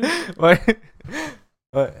 j'imagine, en plus. Ouais.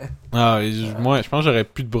 Ouais. Ah, moi, je pense que j'aurais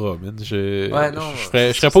plus de bras, man. Ouais, non.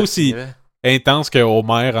 Je serais pas aussi intense que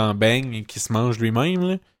Homer en beigne qui se mange lui-même,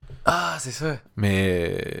 là. Ah, c'est ça.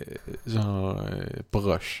 Mais, genre,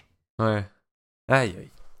 proche. Ouais. Aïe, aïe.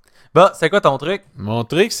 Bon, c'est quoi ton truc? Mon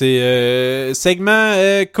truc, c'est segment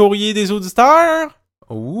courrier des auditeurs.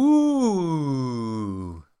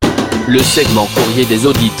 Ouh. Le segment courrier des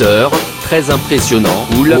auditeurs, très impressionnant,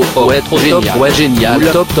 cool, poète, génial, ouais,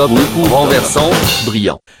 génial, top, ou renversant,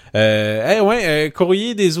 brillant.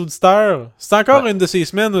 Courrier des auditeurs. C'est encore une de ces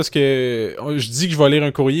semaines où est-ce que je dis que je vais lire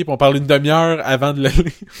un courrier puis on parle une demi-heure avant de le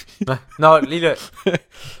lire. Ouais. Non, lis-le.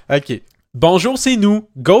 Ok. Bonjour, c'est nous,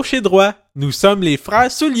 gauche et droit. Nous sommes les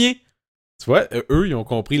frères Souliers. Tu vois, eux, ils ont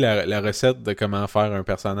compris la recette de comment faire un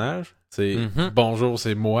personnage. C'est bonjour,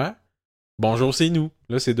 c'est moi. Bonjour, c'est nous.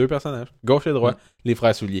 Là, c'est 2 personnages. Gauche et droit, les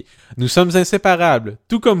frères Souliers. Nous sommes inséparables,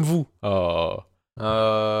 tout comme vous. Oh.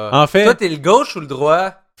 En fait, Toi, t'es le gauche ou le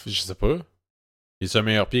droit? je sais pas. Il a un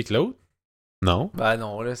meilleur pied que l'autre? Non. Ben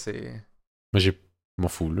non, là, c'est... Mais m'en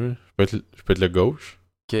fous, là. Je peux être le gauche.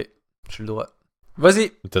 Ok, je suis le droit.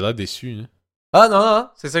 Vas-y. T'as l'air déçu, hein. Ah non, non,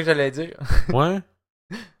 c'est ça que j'allais dire. Ouais.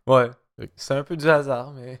 Ouais. C'est un peu du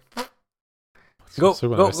hasard, mais... Go, C'est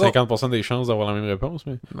sûr, on go, a 50% des chances d'avoir la même réponse,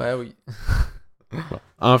 mais... Ben oui. Bon.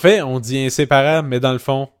 En fait, on dit inséparable, mais dans le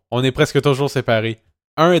fond, on est presque toujours séparés.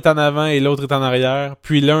 Un est en avant et l'autre est en arrière,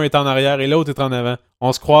 puis l'un est en arrière et l'autre est en avant.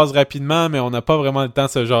 On se croise rapidement, mais on n'a pas vraiment le temps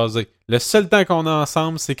de se jaser. Le seul temps qu'on a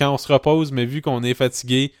ensemble, c'est quand on se repose, mais vu qu'on est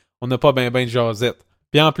fatigué, on n'a pas ben de jasette.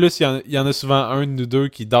 Puis en plus, il y en a souvent un de nous deux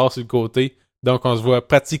qui dort sur le côté, donc on se voit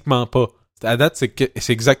pratiquement pas. À date, c'est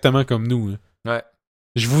exactement comme nous. Hein. Ouais.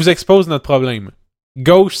 Je vous expose notre problème.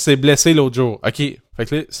 Gauche s'est blessé l'autre jour. Ok, fait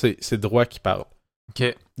que là, c'est droit qui parle.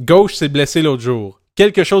 Ok. Gauche s'est blessé l'autre jour.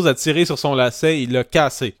 Quelque chose a tiré sur son lacet et il l'a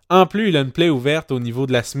cassé. En plus, il a une plaie ouverte au niveau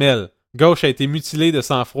de la semelle. Gauche a été mutilé de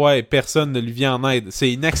sang-froid et personne ne lui vient en aide.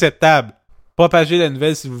 C'est inacceptable. Propagez la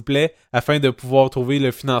nouvelle, s'il vous plaît, afin de pouvoir trouver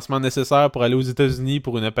le financement nécessaire pour aller aux États-Unis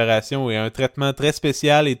pour une opération et un traitement très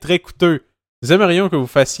spécial et très coûteux. Nous aimerions que vous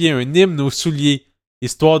fassiez un hymne aux souliers,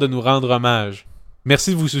 histoire de nous rendre hommage.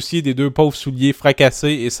 Merci de vous soucier des 2 pauvres souliers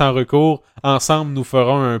fracassés et sans recours. Ensemble, nous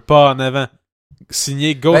ferons un pas en avant.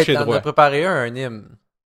 Signé gauche et T'en droit. as préparé un hymne.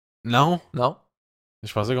 Non. Non?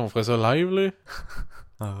 Je pensais qu'on ferait ça live, là.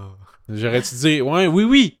 J'aurais-tu dit, ouais,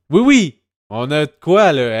 oui. On a de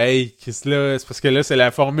quoi, là? Hey, qu'est-ce là? C'est parce que là, c'est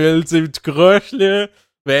la formule, tu sais, tu croches, là.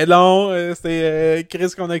 Ben non, c'était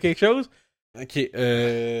Chris qu'on a quelque chose. Ok,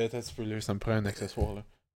 attends un petit peu, là, ça me prend un accessoire, là.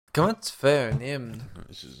 Comment tu fais un hymne?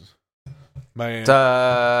 Ben,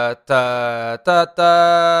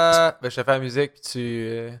 Ben, je te fais la musique, puis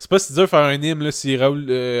tu... c'est pas si dur de faire un hymne, là, si Raoul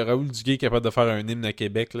Duguay est capable de faire un hymne à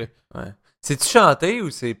Québec, là. Ouais. C'est-tu chanté ou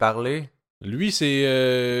c'est parlé? Lui,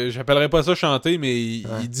 c'est... j'appellerais pas ça chanter, mais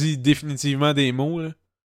il dit définitivement des mots, là.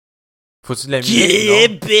 Faut-tu de la musique? Non?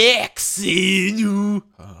 Québec, c'est nous!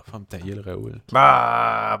 Ah, ferme ta gueule, Raoul.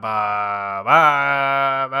 Ba, ba,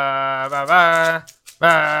 ba, ba, ba, ba.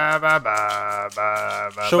 Ba, ba, ba, ba,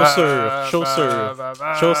 ba, Chaussures, ba, chaussures, ba,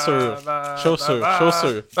 ba, chaussures, ba, chaussures, ba,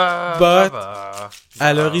 chaussures. ba, Bottes ba,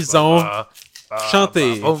 à l'horizon, ba, ba,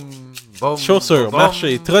 chanter. ba, boum, boum, Chaussures, boum,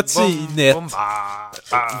 marcher, boum, trottinette, boum, ba,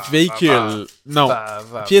 ba, véhicule, non, ba,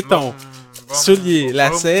 ba, piéton, boum, boum, souliers, boum,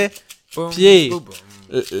 lacets, boum, pieds, boum,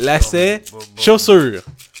 lacets, boum, boum, chaussures,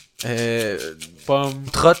 pomme,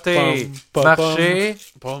 trotter, pom, marcher,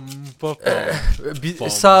 pomme, pomme, Pom,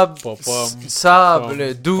 sable, pom, pom,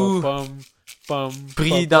 sable doux,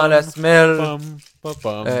 pris dans la semelle,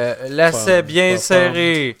 lacet bien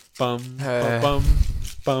serré,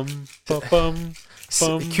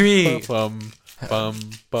 cuir,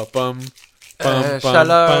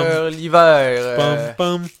 chaleur l'hiver,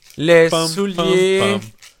 les souliers,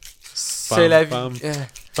 c'est la vie.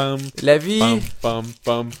 La vie,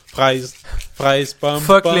 fraise, pomme.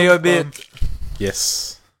 fuck les hobbits.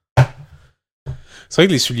 Yes. C'est vrai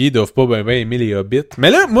que les souliers doivent pas ben aimer les hobbits.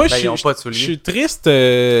 Mais là, moi, ils ont pas de je souliers. suis triste. Tu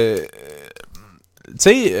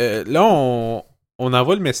sais, là, on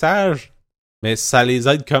envoie le message, mais ça les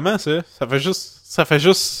aide comment, ça? Ça fait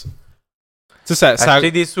juste... Tu sais,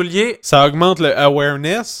 Acheter des souliers. ça augmente le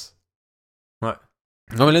awareness. Ouais.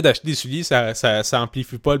 Non, mais là, d'acheter des souliers, ça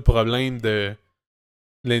amplifie pas le problème de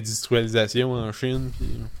l'industrialisation en Chine. Puis...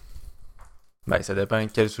 Ben, ça dépend de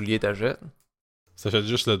quel soulier t'achètes. Ça fait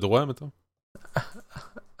juste le droit, mettons.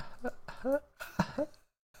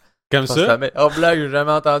 Comme C'est ça, la meilleure blague que j'ai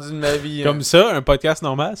jamais entendue de ma vie. comme ça, un podcast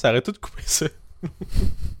normal, ça aurait tout coupé ça.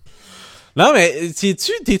 Non, mais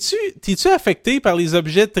t'es-tu affecté par les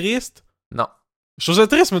objets tristes? Non. Je trouve ça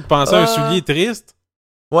triste, moi, de penser à un soulier triste.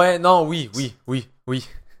 Ouais, non, oui.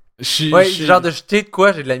 Je Genre de jeter de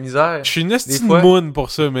quoi, j'ai de la misère. suis une hostie de fois. moune pour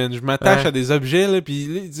ça, man. Je m'attache Ouais. à des objets, là, pis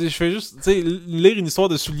là, je fais juste, tu sais, lire une histoire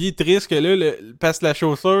de soulier triste que là, passe la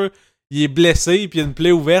chaussure, il est blessé, pis il y a une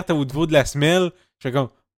plaie ouverte au niveau de la semelle. Je fais comme,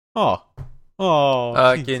 oh.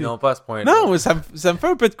 Ah, ok, t'sais. non, pas à ce point-là. Non, mais ça me fait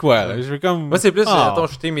un peu de quoi, là. Je fais comme... Moi, c'est plus, Ah. attends,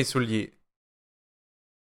 jeter mes souliers.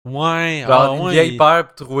 Ouais, Genre, une ouais. vieille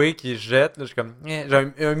paire trouée qui jette, là, je suis comme,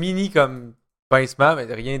 j'ai un mini comme pincement, mais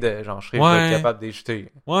rien de, genre, je serais pas Ouais. capable de les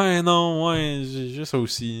jeter. Ouais, non, ouais, j'ai ça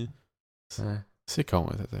aussi. Ouais. C'est con,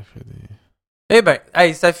 ça t'a fait des... Eh ben,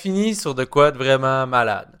 hey, ça finit sur de quoi de vraiment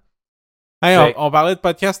malade. Hey, Fait- on parlait de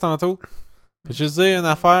podcast tantôt. Je veux dire,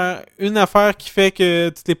 une affaire qui fait que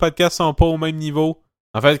tous les podcasts sont pas au même niveau.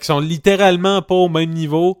 En fait, qui sont littéralement pas au même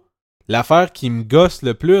niveau. L'affaire qui me gosse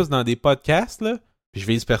le plus dans des podcasts, là, puis je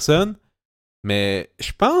vise personne, mais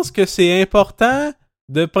je pense que c'est important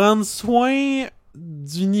de prendre soin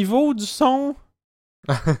du niveau du son.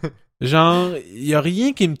 Genre, il y a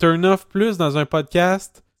rien qui me turn off plus dans un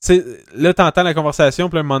podcast. Là, t'entends la conversation,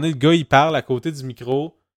 puis à un moment donné, le gars, il parle à côté du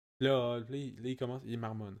micro. Là, il commence, il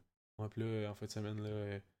marmonne. Ouais, puis là, en fin de semaine, là...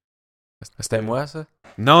 C'était moi, ça?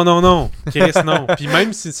 Non. Chris, non. Puis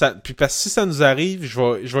même si ça... Puis parce que si ça nous arrive,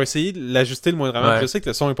 je vais essayer de l'ajuster le moindrement. Ouais. Je sais que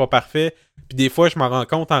le son est pas parfait. Puis des fois, je m'en rends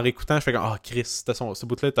compte en réécoutant. Je fais comme, Chris, ce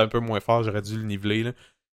bout-là est un peu moins fort. J'aurais dû le niveler, là.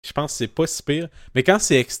 Je pense que c'est pas si pire. Mais quand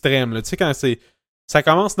c'est extrême, là, tu sais, quand c'est... Ça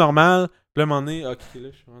commence normal. Puis là, à un moment donné, ok, là,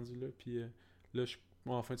 je suis rendu là. Puis là, je...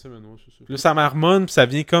 Bon, en fin de semaine, ouais, c'est ça. Puis là, ça marmonne, puis ça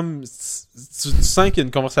vient comme... Tu sens qu'il y a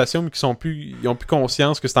une conversation, mais qu'ils ont plus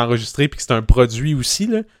conscience que c'est enregistré, puis que c'est un produit aussi,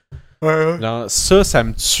 là. Genre, ça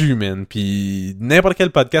me tue, man. Puis n'importe quel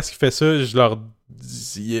podcast qui fait ça, je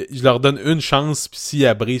leur donne une chance, puis s'ils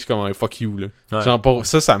abrisent, je suis comme, fuck you, là. Ouais. Genre, pour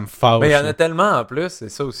ça me fâche. Mais il y en là. a tellement en plus, c'est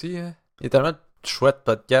ça aussi. Hein. Il y a tellement de chouettes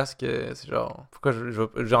podcasts que c'est genre, pourquoi je vais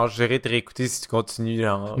genre gérer te réécouter si tu continues,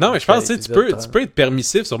 genre. Non, mais je pense, tu sais, tu peux être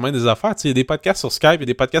permissif sur même des affaires. Tu sais, il y a des podcasts sur Skype, il y a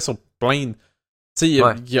des podcasts sur plein de... Tu sais, il y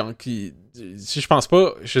a... si je pense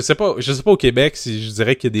pas... Je sais pas au Québec si je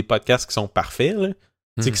dirais qu'il y a des podcasts qui sont parfaits, là.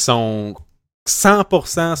 Tu sais, qui sont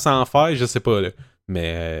 100% sans faire, je sais pas, là.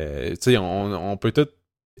 Mais, tu sais, on peut tout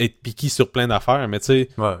être piqué sur plein d'affaires, mais tu sais,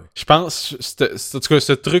 Ouais. je pense... En tout cas,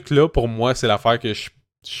 ce truc-là, pour moi, c'est l'affaire que je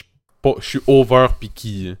suis over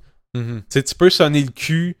piqué. Tu sais, tu peux sonner le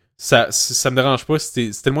cul, ça me dérange pas,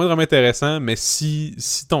 c'était le moindrement intéressant, mais si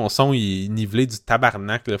ton son il est nivelé du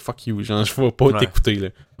tabarnak, là, fuck you, genre, je vais pas Ouais. t'écouter, là.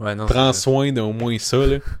 Ouais, non, Prends c'est- soin d'au moins ça,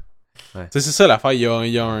 là. Ouais. Tu sais, c'est ça l'affaire, il y a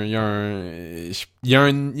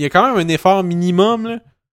quand même un effort minimum, là.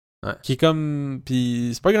 Ouais. Qui est comme...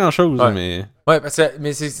 Pis c'est pas grand-chose, Ouais. mais... Ouais, parce que,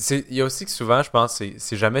 mais il y a aussi que souvent, je pense,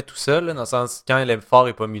 c'est jamais tout seul, là, dans le sens, quand l'effort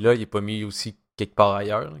est pas mis là, il est pas mis aussi quelque part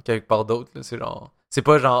ailleurs, là, quelque part d'autre, là, c'est genre... C'est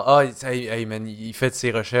pas genre, hey, man, il fait de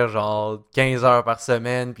ses recherches genre 15 heures par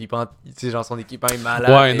semaine, puis tu sais, genre son équipement est malade,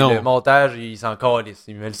 Ouais, et non. le montage, il s'en calisse.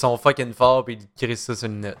 Il met le son fucking fort, puis il crisse ça sur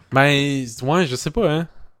le net. Ben, ouais, je sais pas, hein.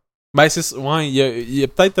 Ben, ouais, il y a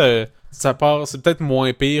peut-être... c'est peut-être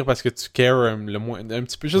moins pire parce que tu cares le moins... Un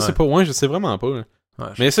petit peu, je sais Ouais. pas, ouais, je sais vraiment pas, là. Ouais,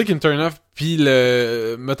 Mais c'est ça qui me turn off, pis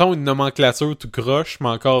mettons une nomenclature tout croche, mais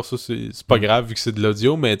encore ça c'est pas grave vu que c'est de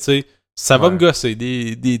l'audio, mais tu sais, ça va Ouais. me gosser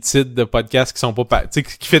des titres de podcasts qui sont pas tu sais,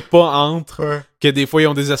 qui fêtent pas entre, que des fois ils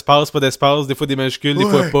ont des espaces, pas d'espace, des fois des majuscules, des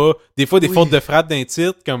fois pas, des fois des Oui. fautes de frappe d'un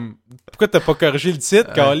titre, comme pourquoi t'as pas corrigé le titre,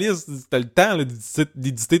 Ouais. Carlis, t'as le temps là,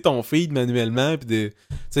 d'éditer ton feed manuellement, pis tu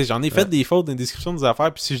sais, j'en ai fait Ouais. des fautes dans la description des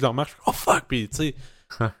affaires, puis si je le remarque, je fais oh fuck, pis tu sais.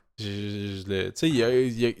 Tu sais,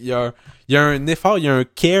 il y a un effort, il y a un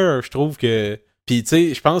care, je trouve que. Puis, tu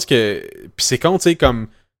sais, je pense que. Puis c'est con, tu sais, comme.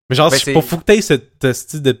 Mais genre, Ben, c'est pas fou que t'aies ce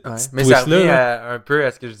style de Ouais. petit Mais ça twist-là. revient là. un peu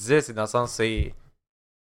à ce que je disais, c'est dans le sens, c'est.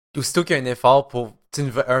 Aussitôt qu'il y a un effort pour. Tu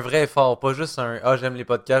sais, un vrai effort, pas juste un j'aime les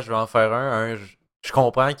podcasts, je vais en faire je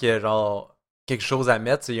comprends qu'il y a genre quelque chose à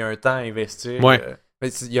mettre, il y a un temps à investir. Ouais.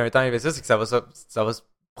 Mais s'il y a un temps à investir, c'est que ça va se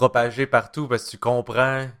propager partout parce que tu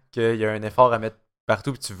comprends qu'il y a un effort à mettre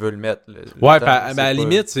partout puis tu veux le mettre. Le Ouais, temps, à c'est la pas-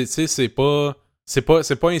 limite,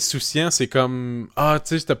 c'est pas insouciant, c'est comme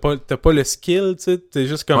tu sais, t'as pas le skill, tu sais, t'es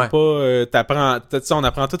juste comme Ouais. pas tu sais, on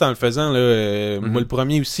apprend tout en le faisant là. Mhm. Moi le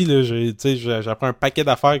premier aussi là, tu sais, j'apprends un paquet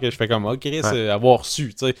d'affaires que je fais comme Chris, Ouais. avoir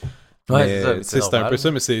su, tu sais. Ouais, Mais, c'est ça, mais tu sais, c'est un normal. peu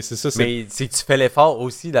ça, mais c'est ça, c'est Mais c'est que tu fais l'effort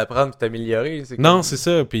aussi d'apprendre et t'améliorer. C'est non, comme- c'est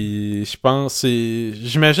ça, puis je pense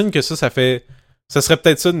j'imagine que ça serait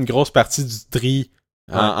peut-être ça une grosse partie du tri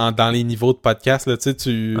dans les niveaux de podcast là, tu sais,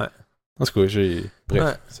 Ouais. en tout cas, bref,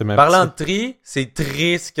 Ouais. c'est ma Parlant de petite- tri, c'est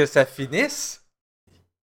triste que ça finisse.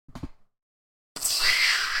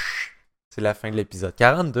 C'est la fin de l'épisode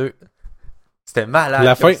 42. C'était malade.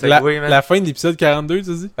 la comme fin, segway, man. la fin de l'épisode 42,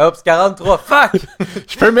 tu dis? Hop, 43. Fuck!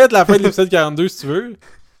 Je peux mettre la fin de l'épisode 42 si tu veux.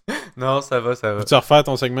 Non, ça va, ça va. Peux-tu refaire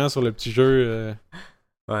ton segment sur le petit jeu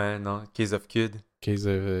Ouais, non, Case of Kid. Case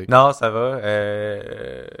of... Non, ça va. Ben,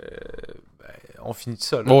 on finit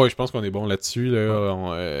ça, là. Ouais, je pense qu'on est bon là-dessus. Là.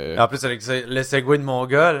 En plus, avec le segway de mon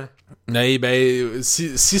gars, là, Mais,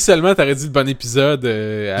 si seulement t'aurais dit le bon épisode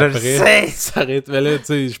je après, le sais! ça aurait mais là, tu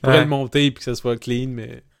sais, je pourrais Ouais. le monter et que ça soit clean,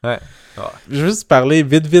 mais... Ouais. Ah. Je vais juste parler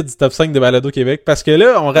vite du top 5 de Balado Québec, parce que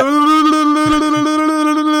là, on...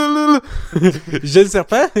 J'ai le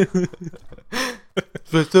serpent?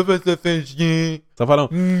 Fais ça parce que ça fait chien. Ça va pas long.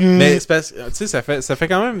 Mais c'est parce que, tu sais, ça fait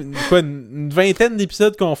quand même une vingtaine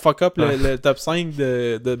d'épisodes qu'on fuck up le top 5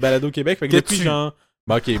 de Balado Québec. Fait que Que depuis tu- genre...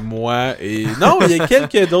 Bon, ok, moi et... Non, il y a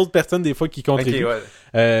quelques d'autres personnes des fois qui Ok, contribuent.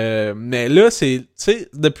 ouais. Mais là, tu sais,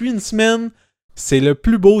 depuis une semaine, c'est le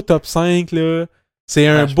plus beau top 5, là. C'est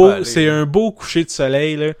je peux aller. c'est un beau coucher de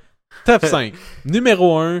soleil, là. Top 5.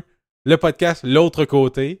 Numéro 1, le podcast L'autre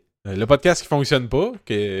côté. Le podcast qui fonctionne pas,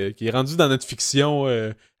 qui est rendu dans notre fiction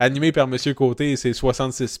animé par Monsieur Côté et ses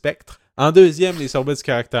 66 spectres. En deuxième, les sorbets du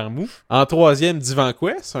caractère mou. En troisième, Divan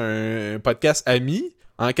Quest, un podcast ami.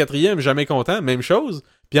 En quatrième, Jamais content, même chose.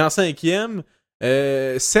 Puis en cinquième,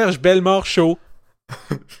 Serge Bellemare Show.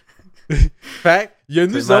 Fait il y a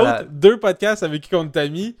nous malade. autres, 2 podcasts avec qui on est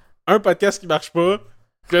amis, un podcast qui marche pas,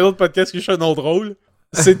 puis un autre podcast qui joue un autre rôle.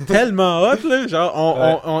 C'est tellement hot, là. Genre,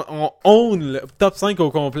 on own le top 5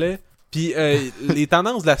 au complet. Puis les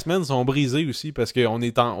tendances de la semaine sont brisées aussi parce qu'on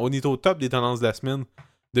est, on est au top des tendances de la semaine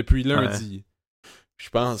depuis lundi. Je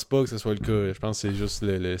pense pas que ce soit le cas. Je pense que c'est juste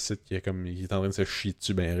le site qui est en train de se chier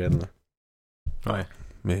dessus ben raide, là. Ouais.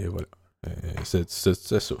 Mais voilà. C'est ça.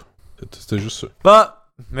 C'était juste ça. Bon,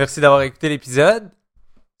 merci d'avoir écouté l'épisode.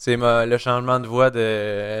 C'est le changement de voix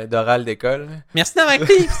d'oral d'école. Merci d'avoir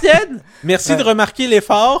écouté l'épisode. Merci de remarquer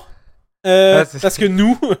l'effort. c'est- Parce que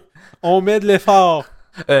nous, on met de l'effort.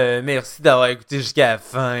 Merci d'avoir écouté jusqu'à la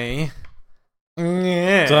fin.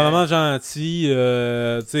 C'est vraiment gentil.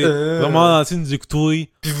 Tu sais, vraiment gentil de nous écouter.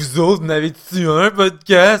 Puis vous autres, n'avez-tu un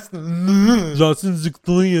podcast? Gentil de nous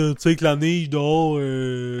écouter. Tu sais, avec la neige dehors.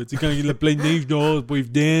 Tu sais, quand il y a plein de neige dehors, c'est pas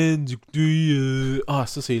évident d'écouter. Ah,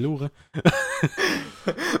 ça, c'est lourd, hein.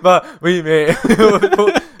 Bon, oui, mais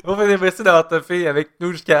on fait merci d'avoir toffé avec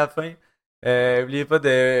nous jusqu'à la fin. N'oubliez pas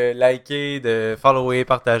de liker, de follower,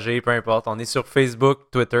 partager, peu importe. On est sur Facebook,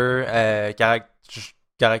 Twitter,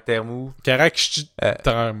 Caractère Mou.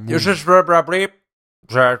 Caractère mou.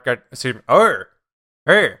 C'est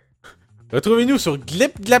Retrouvez-nous sur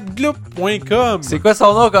glipglapgloup.com. C'est quoi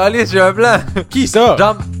son nom, Calis? J'ai un blanc. Qui ça?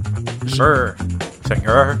 Jean...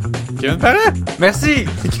 Seigneur. Kevin Parent? Merci!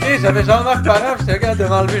 Hey, j'avais Jean-Marc Parent, j'étais capable de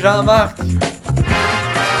m'enlever Jean-Marc.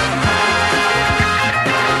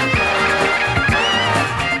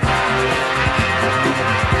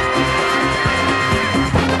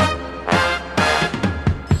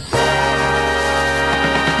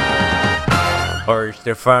 Hey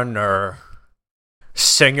Stéphane,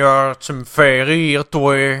 Seigneur, tu me fais rire,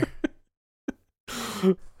 toi.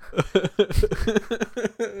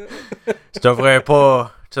 Tu devrais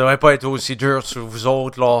pas être aussi dur sur vous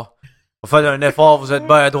autres, là. Vous faites un effort, vous êtes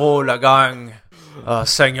bien drôle, la gang. Ah,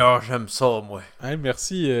 Seigneur, j'aime ça, moi. Hey,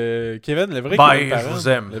 merci, Kevin, le vrai Bye, Kevin Parent. je vous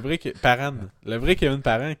aime. Le vrai Kevin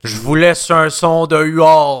Parent. Je vous laisse un son de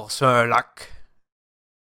huard sur un lac.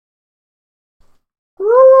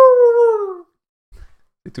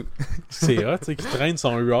 C'est tout. C'est hot, tu sais, qui traîne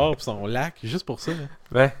son huard pis son lac, juste pour ça. Là.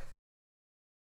 Ouais.